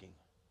is asking.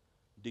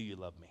 Do you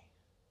love me?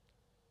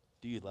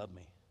 Do you love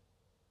me?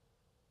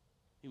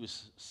 He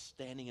was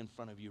standing in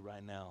front of you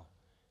right now.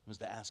 He was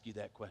to ask you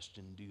that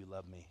question, do you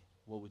love me?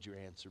 What would your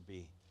answer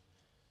be?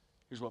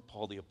 Here's what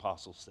Paul the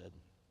Apostle said,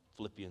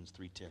 Philippians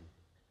 3:10.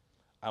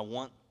 I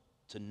want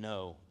to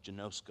know,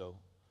 ginosko,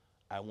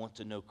 I want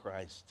to know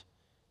Christ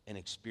and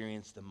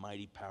experience the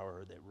mighty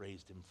power that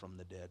raised him from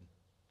the dead.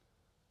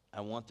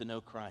 I want to know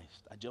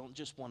Christ. I don't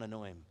just want to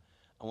know him.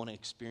 I want to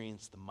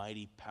experience the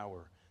mighty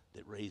power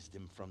that raised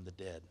him from the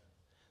dead.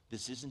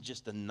 This isn't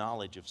just a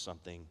knowledge of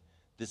something.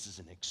 This is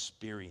an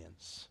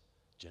experience,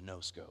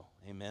 ginosko.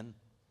 Amen?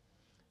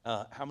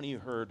 How many of you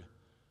heard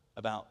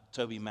about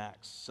Toby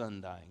Mac's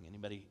son dying?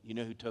 Anybody? You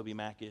know who Toby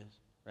Mac is,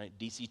 right?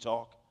 DC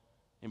Talk.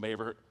 Anybody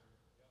ever heard?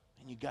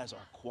 And you guys are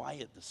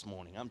quiet this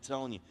morning. I'm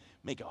telling you,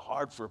 make it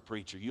hard for a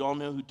preacher. You all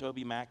know who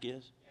Toby Mac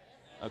is?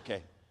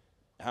 Okay.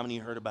 How many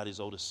of you heard about his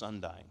oldest son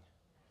dying?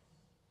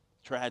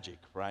 Tragic,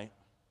 right?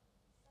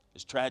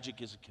 As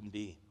tragic as it can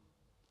be.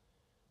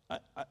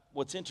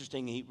 What's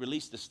interesting, he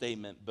released a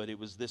statement, but it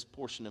was this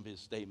portion of his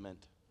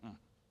statement.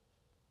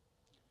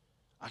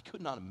 I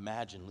could not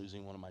imagine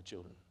losing one of my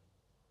children.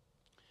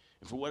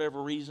 And for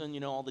whatever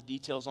reason, all the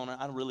details on it,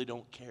 I really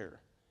don't care.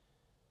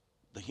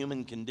 The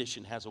human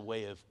condition has a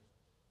way of,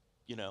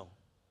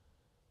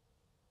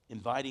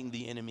 inviting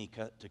the enemy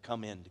to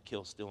come in to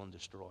kill, steal, and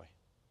destroy.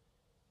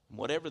 And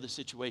whatever the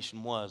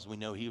situation was, we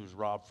know he was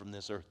robbed from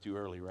this earth too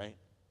early, right?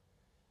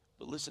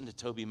 But listen to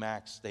Toby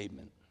Mack's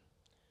statement.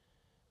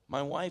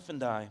 My wife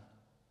and I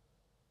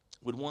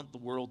would want the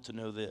world to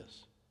know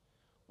this.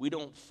 We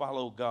don't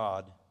follow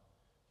God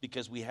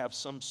because we have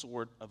some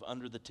sort of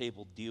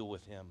under-the-table deal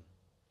with him.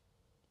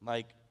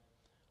 Like,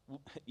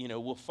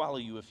 we'll follow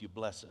you if you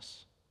bless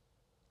us.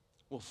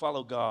 We'll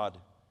follow God.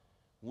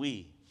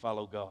 We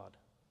follow God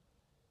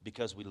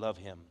because we love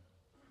him.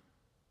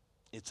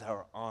 It's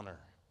our honor.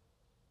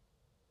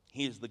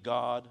 He is the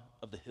God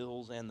of the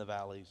hills and the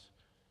valleys,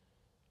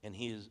 and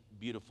he is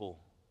beautiful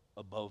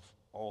above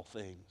all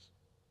things.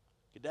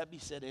 Could that be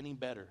said any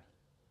better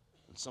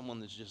than someone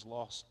that's just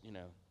lost,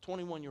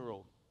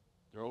 21-year-old,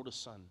 their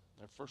oldest son,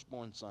 their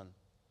firstborn son?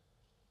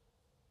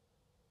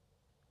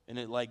 And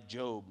it, like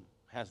Job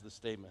has the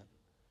statement,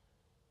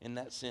 in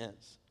that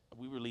sense,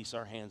 we release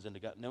our hands into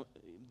God. No,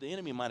 the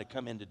enemy might have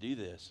come in to do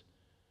this,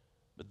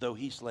 but though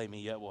he slay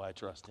me, yet will I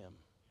trust him.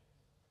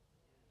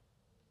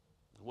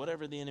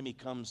 Whatever the enemy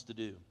comes to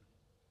do,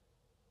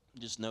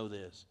 just know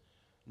this.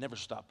 Never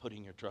stop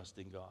putting your trust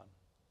in God.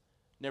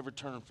 Never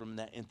turn from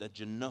that into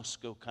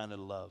ginosko kind of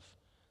love.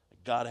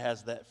 God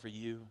has that for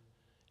you.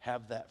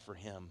 Have that for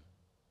him.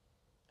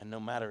 And no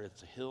matter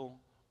it's a hill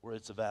or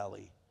it's a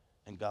valley,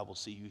 and God will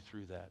see you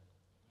through that.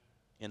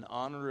 In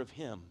honor of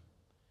him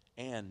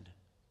and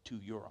to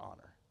your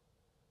honor.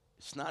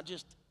 It's not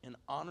just in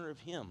honor of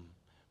him,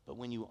 but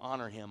when you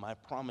honor him, I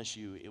promise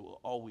you it will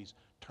always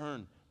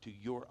turn to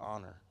your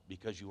honor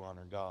because you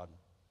honor God.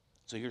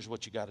 So here's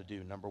what you got to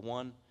do. Number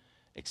one,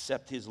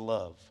 accept his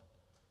love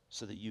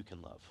so that you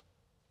can love.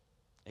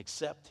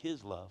 Accept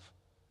his love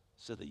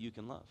so that you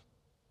can love.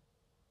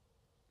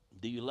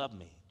 Do you love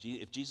me?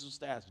 If Jesus was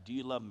to ask, do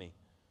you love me?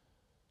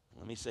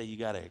 Let me say you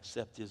got to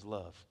accept his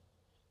love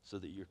so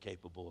that you're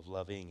capable of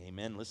loving.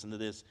 Amen. Listen to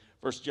this.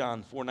 1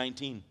 John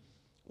 4:19.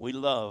 We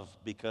love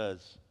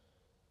because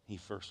he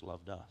first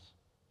loved us.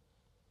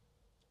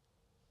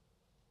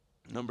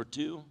 Number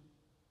two,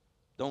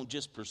 don't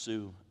just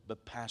pursue,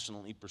 but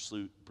passionately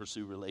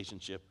pursue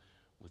relationship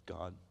with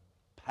God.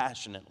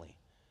 Passionately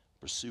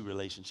pursue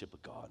relationship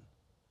with God.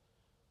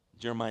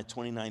 Jeremiah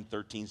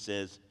 29:13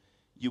 says,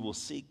 you will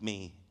seek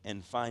me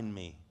and find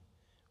me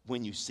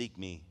when you seek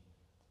me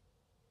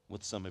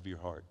with some of your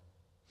heart,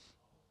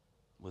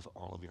 with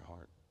all of your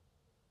heart.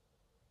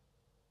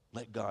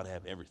 Let God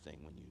have everything.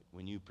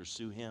 When you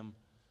pursue him,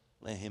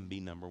 let him be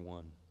number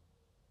one.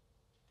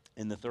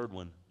 And the third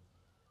one,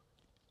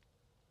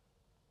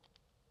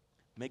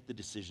 make the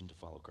decision to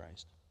follow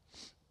Christ.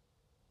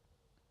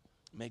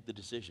 Make the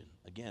decision.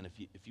 Again,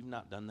 if you've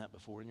not done that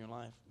before in your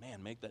life,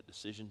 man, make that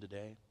decision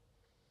today.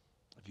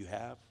 If you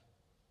have,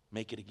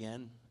 make it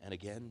again and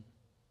again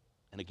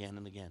and again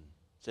and again.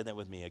 Say that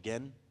with me.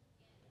 Again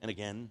and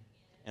again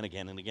and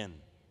again and again.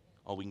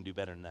 Oh, we can do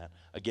better than that.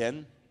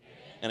 Again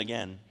and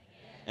again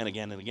and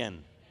again and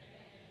again.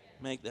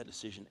 Make that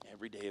decision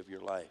every day of your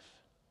life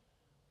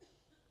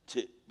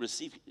to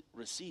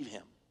receive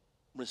him.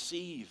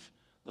 Receive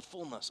the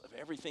fullness of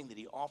everything that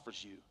he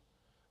offers you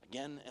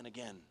again and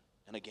again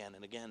and again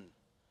and again.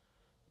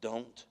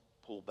 Don't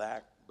pull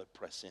back, but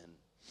press in.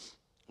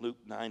 Luke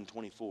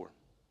 9:24.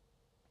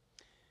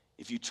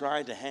 If you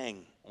try to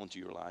hang onto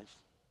your life,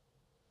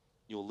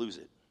 you'll lose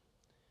it.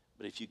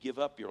 But if you give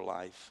up your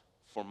life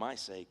for my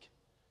sake,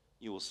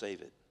 you will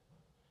save it.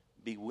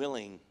 Be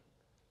willing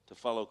to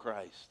follow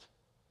Christ.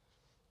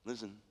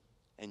 Listen,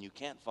 and you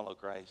can't follow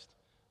Christ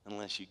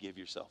unless you give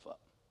yourself up.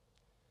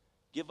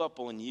 Give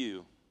up on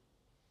you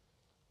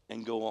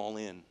and go all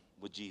in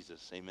with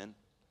Jesus. Amen.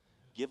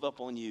 Give up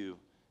on you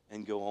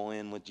and go all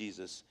in with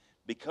Jesus,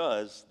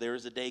 because there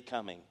is a day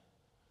coming.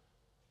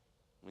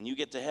 When you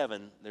get to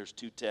heaven, there's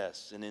two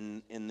tests.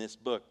 And in this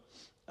book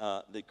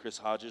that Chris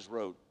Hodges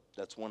wrote,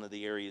 that's one of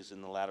the areas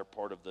in the latter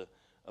part of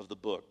the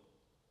book.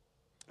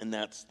 And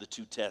that's the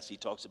two tests. He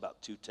talks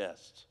about two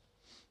tests.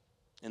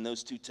 And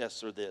those two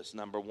tests are this.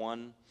 Number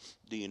one,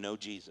 do you know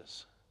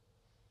Jesus?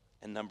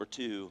 And number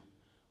two,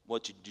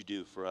 what did you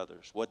do for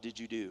others? What did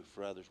you do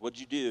for others? What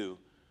did you do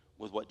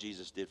with what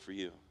Jesus did for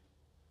you?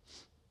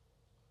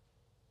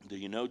 Do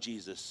you know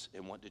Jesus,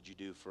 and what did you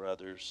do for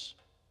others?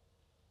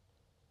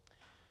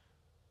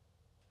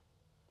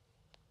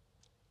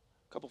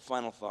 A couple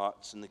final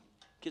thoughts, and the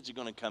kids are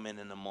going to come in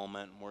a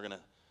moment, and we're going to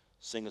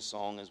sing a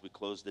song as we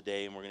close the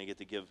day, and we're going to get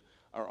to give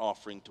our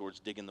offering towards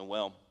digging the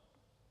well.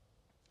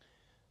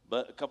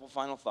 But a couple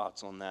final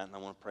thoughts on that, and I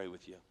want to pray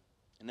with you.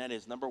 And that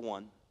is, number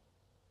one,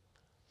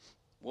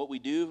 what we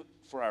do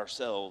for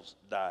ourselves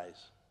dies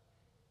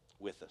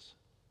with us.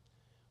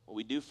 What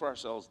we do for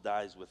ourselves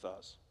dies with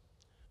us.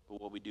 But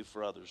what we do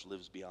for others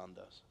lives beyond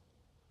us.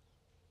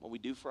 What we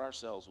do for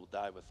ourselves will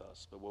die with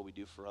us, but what we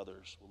do for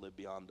others will live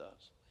beyond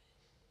us.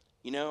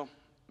 You know,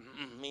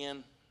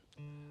 man,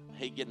 I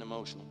hate getting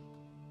emotional.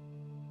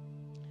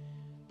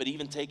 But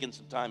even taking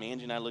some time,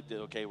 Angie and I looked at,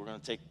 okay, we're going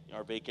to take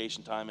our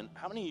vacation time. And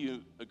how many of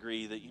you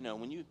agree that,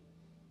 when you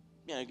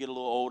get a little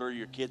older,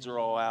 your kids are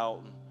all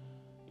out,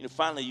 and,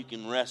 finally you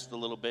can rest a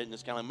little bit, and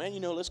it's kind of like,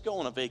 man, let's go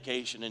on a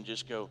vacation and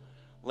just go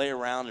lay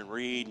around and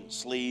read and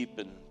sleep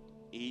and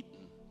eat.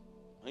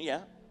 Well,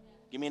 yeah,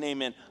 give me an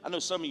amen. I know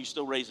some of you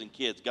still raising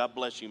kids. God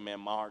bless you, man.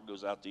 My heart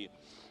goes out to you.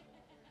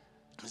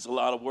 It's a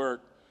lot of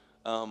work.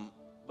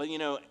 But,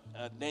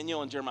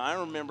 Daniel and Jeremiah, I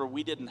remember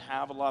we didn't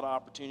have a lot of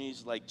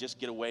opportunities, like just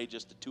get away,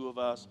 just the two of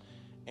us.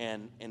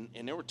 And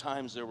there were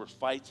times there were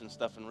fights and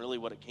stuff, and really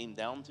what it came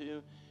down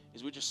to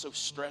is we're just so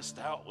stressed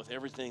out with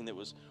everything that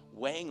was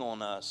weighing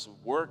on us,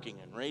 working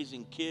and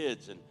raising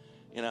kids and,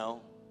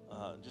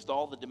 just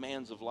all the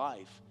demands of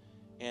life.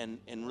 And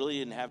really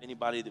didn't have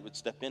anybody that would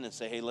step in and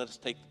say, hey, let us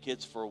take the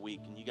kids for a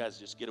week, and you guys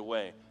just get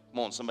away. Come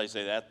on, somebody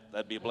say that.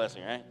 That'd be a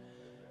blessing, right?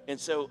 And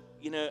so,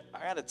 I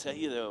got to tell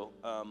you, though,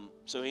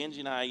 so Angie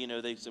and I,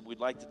 they said, we'd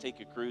like to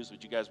take a cruise.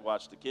 Would you guys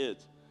watch the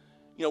kids?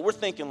 We're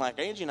thinking like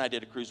Angie and I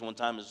did a cruise one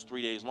time. It was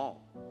 3 days long.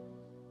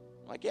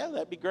 I'm like, yeah,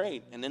 that'd be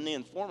great. And then they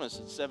inform us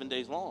it's 7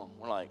 days long.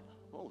 We're like,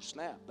 oh,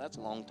 snap, that's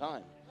a long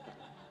time.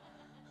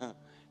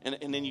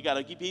 and then you got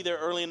to be there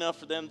early enough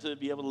for them to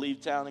be able to leave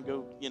town and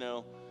go,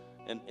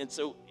 And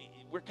so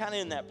we're kind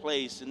of in that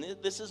place. And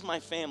this is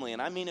my family.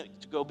 And I mean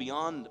it to go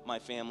beyond my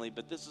family,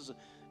 but this is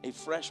a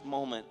fresh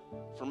moment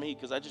for me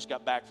because I just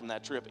got back from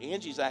that trip.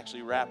 Angie's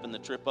actually wrapping the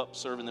trip up,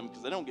 serving them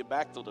because they don't get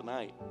back till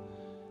tonight.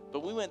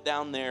 But we went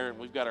down there, and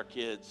we've got our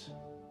kids.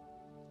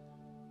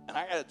 And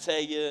I got to tell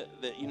you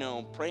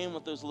that, praying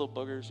with those little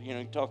boogers,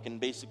 you're talking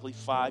basically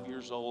 5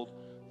 years old,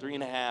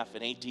 3.5,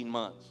 and 18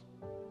 months.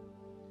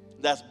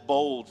 That's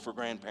bold for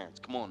grandparents.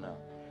 Come on now.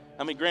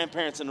 How many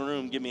grandparents in the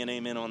room give me an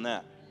amen on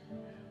that?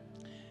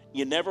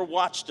 You never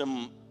watched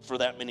them for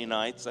that many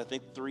nights. I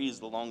think 3 is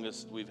the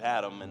longest we've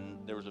had them,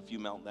 and there was a few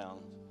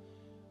meltdowns.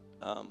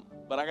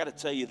 But I got to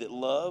tell you that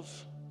love,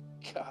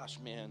 gosh,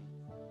 man,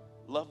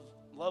 love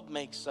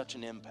makes such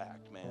an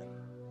impact, man.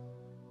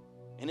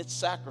 And it's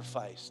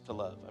sacrifice to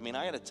love. I mean,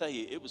 I got to tell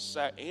you, it was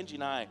Angie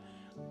and I,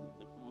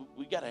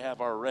 we got to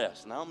have our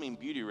rest. And I don't mean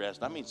beauty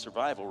rest. I mean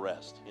survival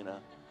rest,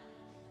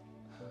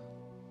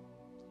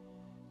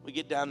 We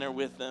get down there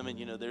with them,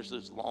 and, there's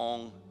this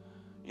long,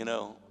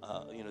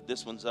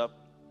 this one's up,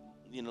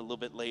 a little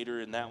bit later,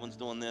 and that one's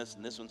doing this,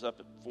 and this one's up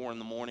at 4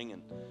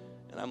 a.m,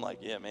 and I'm like,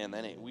 yeah, man,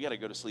 we got to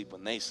go to sleep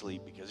when they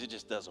sleep because it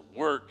just doesn't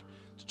work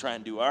to try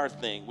and do our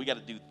thing. We got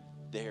to do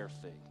their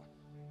thing.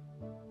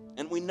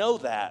 And we know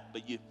that,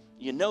 but you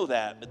know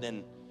that, but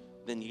then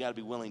you got to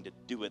be willing to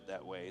do it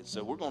that way. And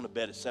so we're going to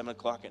bed at 7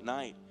 o'clock at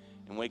night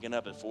and waking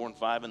up at 4 and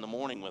 5 in the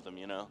morning with them,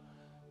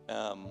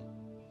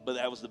 But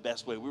that was the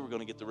best way. We were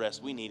going to get the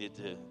rest we needed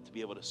to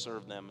be able to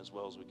serve them as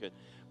well as we could.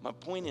 My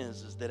point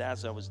is that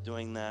as I was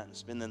doing that and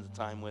spending the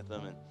time with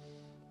them, and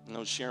I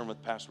was sharing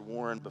with Pastor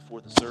Warren before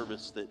the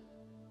service that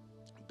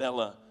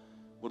Bella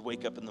would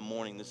wake up in the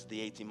morning. This is the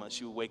 18 months.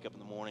 She would wake up in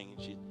the morning,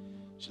 and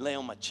she'd lay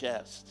on my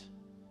chest,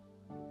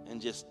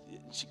 and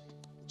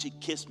she'd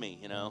kiss me,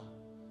 and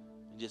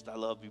just, I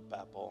love you,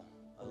 Papa.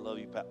 I love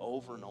you, Papa,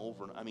 over and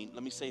over. I mean,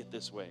 let me say it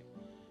this way.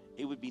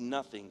 It would be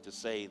nothing to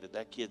say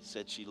that kid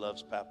said she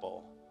loves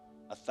Papa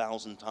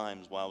 1,000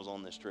 times while I was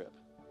on this trip.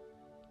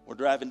 We're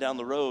driving down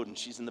the road, and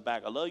she's in the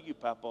back. I love you,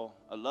 Papa.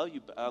 I love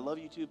you. I love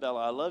you too,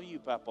 Bella. I love you,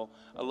 Papa.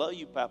 I love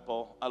you,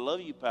 Papa. I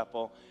love you,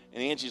 Papa.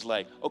 And Angie's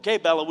like, okay,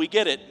 Bella, we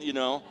get it,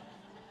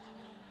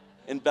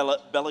 And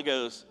Bella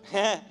goes,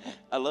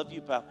 I love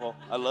you, Papa.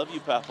 I love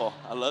you, Papa.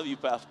 I love you,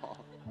 Papa.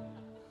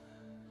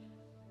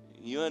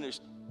 You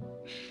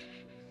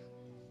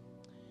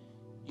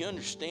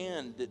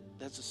understand that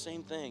that's the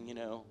same thing,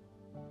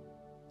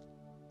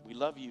 We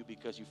love you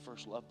because you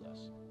first loved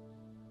us.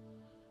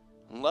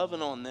 And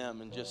loving on them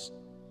and just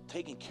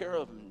taking care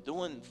of them and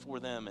doing for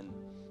them. And,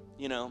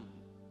 and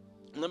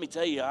let me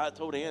tell you, I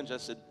told Angie, I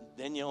said,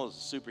 Danielle is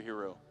a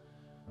superhero.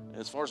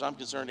 As far as I'm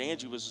concerned,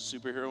 Angie was a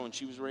superhero when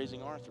she was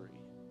raising our 3.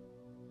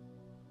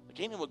 The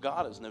kingdom of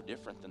God is no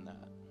different than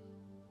that.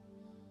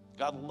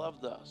 God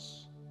loved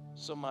us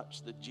so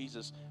much that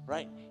Jesus,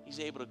 right?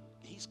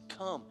 He's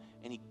come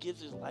and he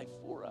gives his life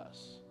for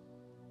us.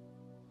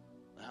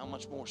 How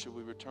much more should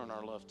we return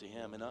our love to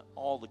him and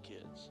all the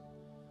kids?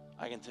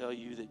 I can tell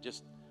you that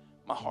just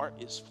my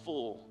heart is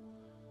full.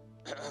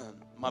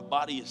 My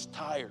body is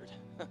tired.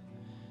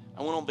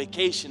 I went on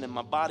vacation and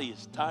my body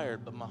is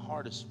tired, but my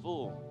heart is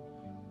full.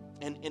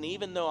 And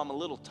even though I'm a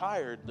little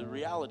tired, the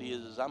reality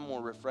is I'm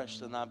more refreshed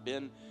than I've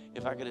been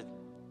if I could have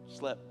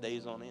slept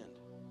days on end.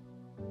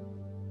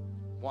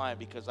 Why?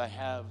 Because I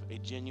have a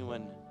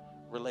genuine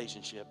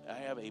relationship. I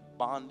have a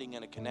bonding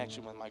and a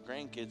connection with my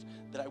grandkids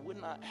that I would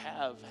not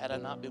have had I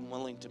not been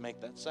willing to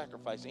make that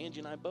sacrifice. Angie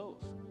and I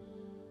both.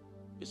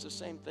 It's the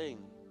same thing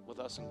with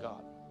us and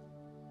God.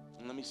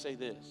 And let me say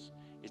this.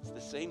 It's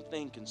the same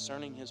thing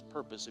concerning his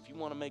purpose. If you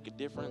want to make a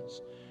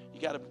difference, you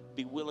got to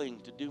be willing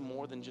to do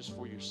more than just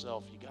for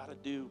yourself. You got to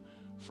do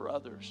for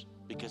others,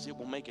 because it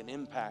will make an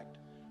impact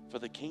for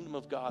the kingdom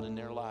of God in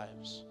their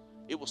lives.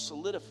 It will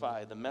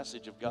solidify the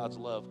message of God's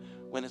love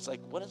when it's like,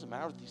 what is the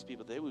matter with these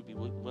people? They would be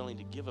willing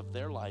to give of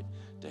their life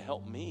to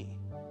help me.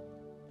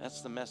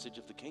 That's the message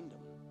of the kingdom.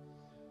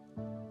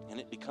 And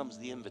it becomes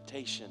the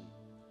invitation.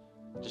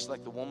 Just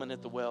like the woman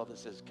at the well that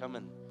says, come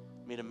and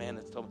meet a man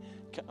that's told me,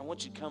 I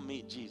want you to come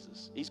meet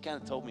Jesus. He's kind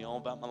of told me all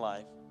about my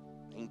life.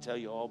 He can tell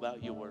you all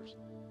about yours.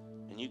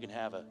 And you can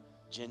have a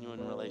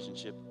genuine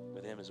relationship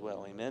with him as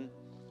well. Amen?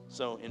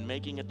 So in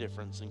making a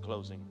difference, in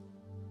closing,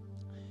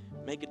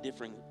 make a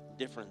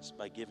difference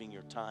by giving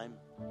your time,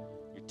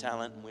 your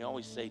talent. And we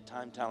always say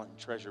time, talent, and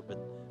treasure.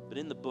 But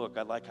in the book,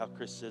 I like how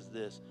Chris says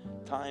this: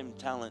 time,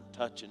 talent,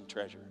 touch, and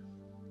treasure.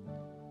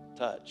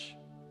 Touch.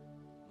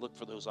 Look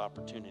for those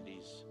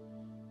opportunities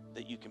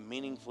that you can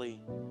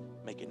meaningfully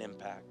make an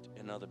impact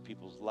in other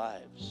people's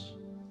lives.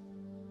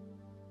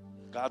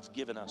 God's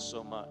given us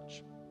so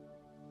much.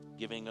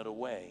 Giving it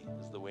away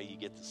is the way you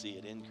get to see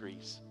it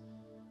increase.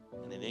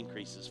 And it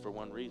increases for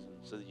one reason,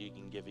 so that you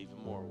can give even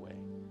more away.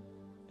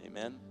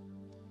 Amen?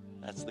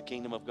 That's the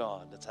kingdom of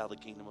God. That's how the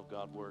kingdom of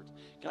God works.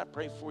 Can I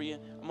pray for you?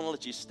 I'm going to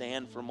let you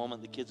stand for a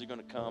moment. The kids are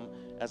going to come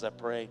as I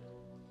pray.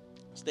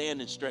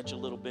 Stand and stretch a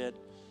little bit.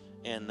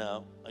 And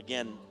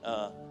again,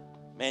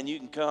 man, you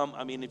can come.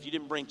 I mean, if you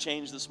didn't bring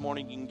change this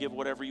morning, you can give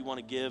whatever you want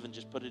to give and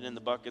just put it in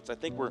the buckets. I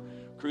think we're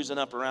cruising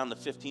up around the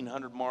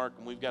 $1,500 mark,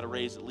 and we've got to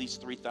raise at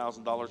least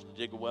 $3,000 to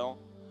dig a well.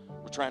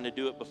 We're trying to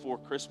do it before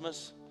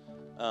Christmas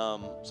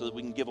so that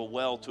we can give a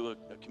well to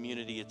a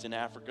community. It's in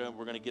Africa.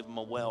 We're going to give them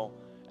a well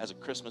as a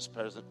Christmas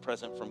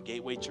present from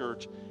Gateway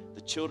Church,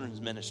 the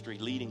children's ministry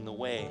leading the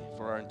way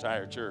for our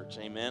entire church.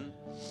 Amen?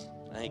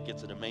 I think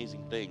it's an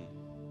amazing thing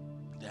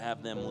to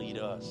have them lead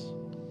us.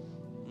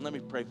 And let me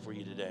pray for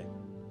you today.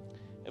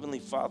 Heavenly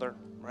Father,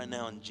 right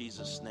now in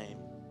Jesus' name,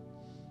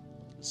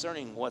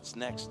 concerning what's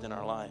next in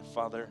our life,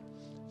 Father,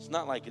 it's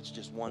not like it's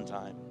just one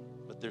time,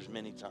 but there's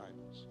many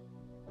times,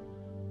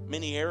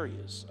 many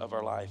areas of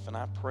our life. And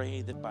I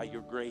pray that by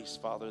your grace,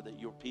 Father, that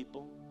your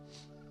people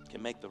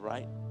can make the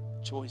right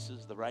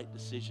choices, the right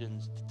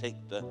decisions, to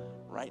take the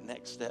right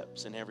next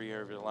steps in every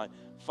area of their life.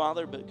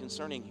 Father, but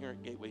concerning here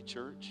at Gateway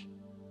Church,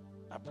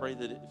 I pray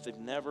that if they've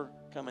never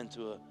come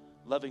into a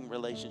loving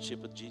relationship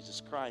with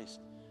Jesus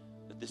Christ,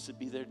 that this would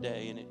be their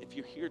day. And if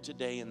you're here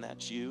today and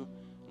that's you,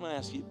 I'm going to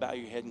ask you to bow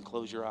your head and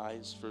close your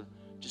eyes for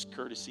just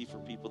courtesy for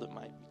people that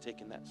might be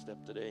taking that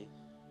step today.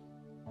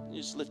 And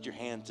just lift your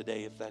hand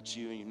today if that's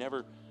you and you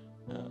never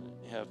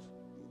have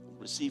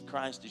received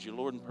Christ as your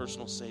Lord and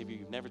personal Savior.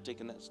 You've never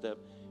taken that step.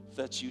 If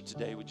that's you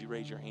today, would you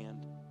raise your hand?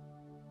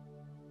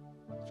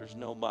 If there's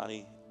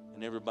nobody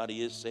and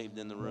everybody is saved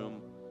in the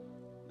room,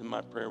 then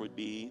my prayer would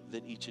be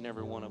that each and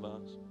every one of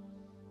us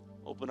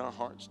open our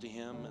hearts to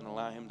him and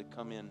allow him to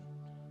come in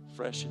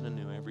fresh and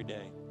anew every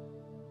day.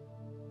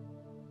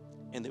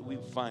 And that we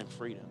would find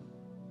freedom.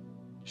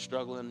 You're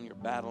struggling, you're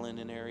battling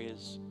in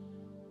areas.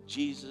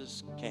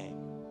 Jesus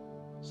came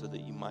so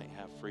that you might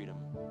have freedom.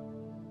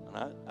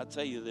 And I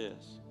tell you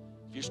this,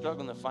 if you're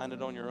struggling to find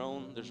it on your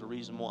own, there's a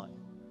reason why.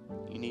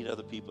 You need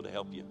other people to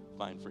help you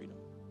find freedom.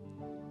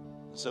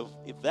 So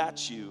if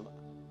that's you,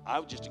 I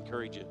would just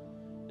encourage you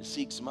to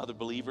seek some other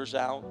believers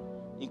out.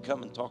 You can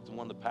come and talk to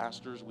one of the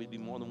pastors. We'd be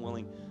more than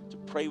willing to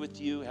pray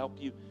with you, help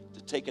you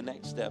to take a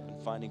next step in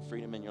finding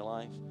freedom in your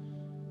life.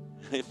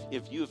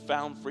 If you have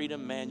found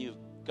freedom, man, you've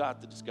got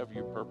to discover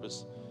your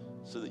purpose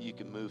so that you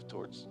can move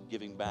towards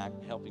giving back,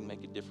 helping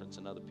make a difference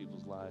in other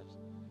people's lives.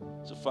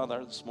 So,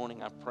 Father, this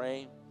morning I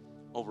pray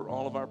over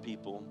all of our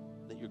people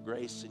that your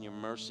grace and your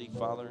mercy,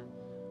 Father,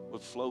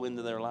 would flow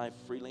into their life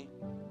freely.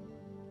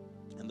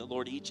 And the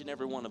Lord, each and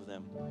every one of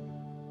them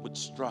would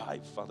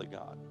strive, Father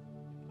God.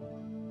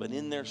 But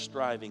in their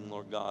striving,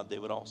 Lord God, they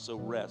would also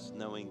rest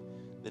knowing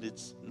that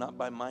it's not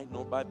by might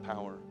nor by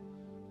power,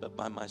 but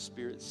by my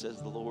Spirit, says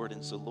the Lord.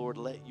 And so, Lord,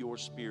 let your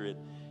Spirit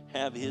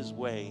have his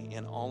way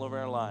in all of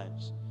our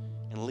lives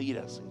and lead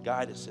us and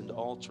guide us into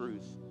all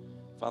truth.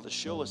 Father,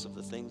 show us of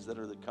the things that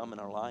are to come in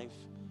our life.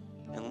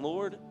 And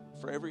Lord,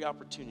 for every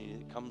opportunity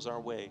that comes our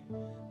way,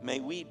 may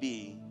we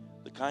be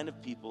the kind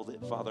of people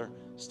that, Father,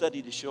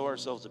 study to show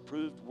ourselves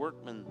approved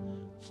workmen,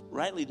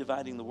 rightly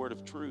dividing the word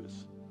of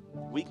truth.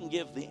 We can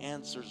give the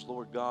answers,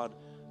 Lord God,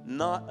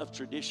 not of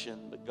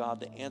tradition, but God,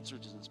 the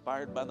answers is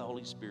inspired by the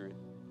Holy Spirit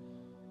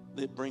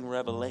that bring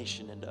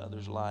revelation into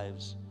others'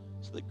 lives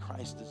so that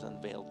Christ is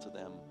unveiled to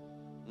them.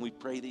 And we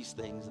pray these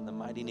things in the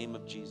mighty name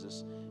of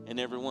Jesus. And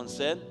everyone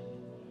said,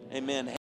 amen.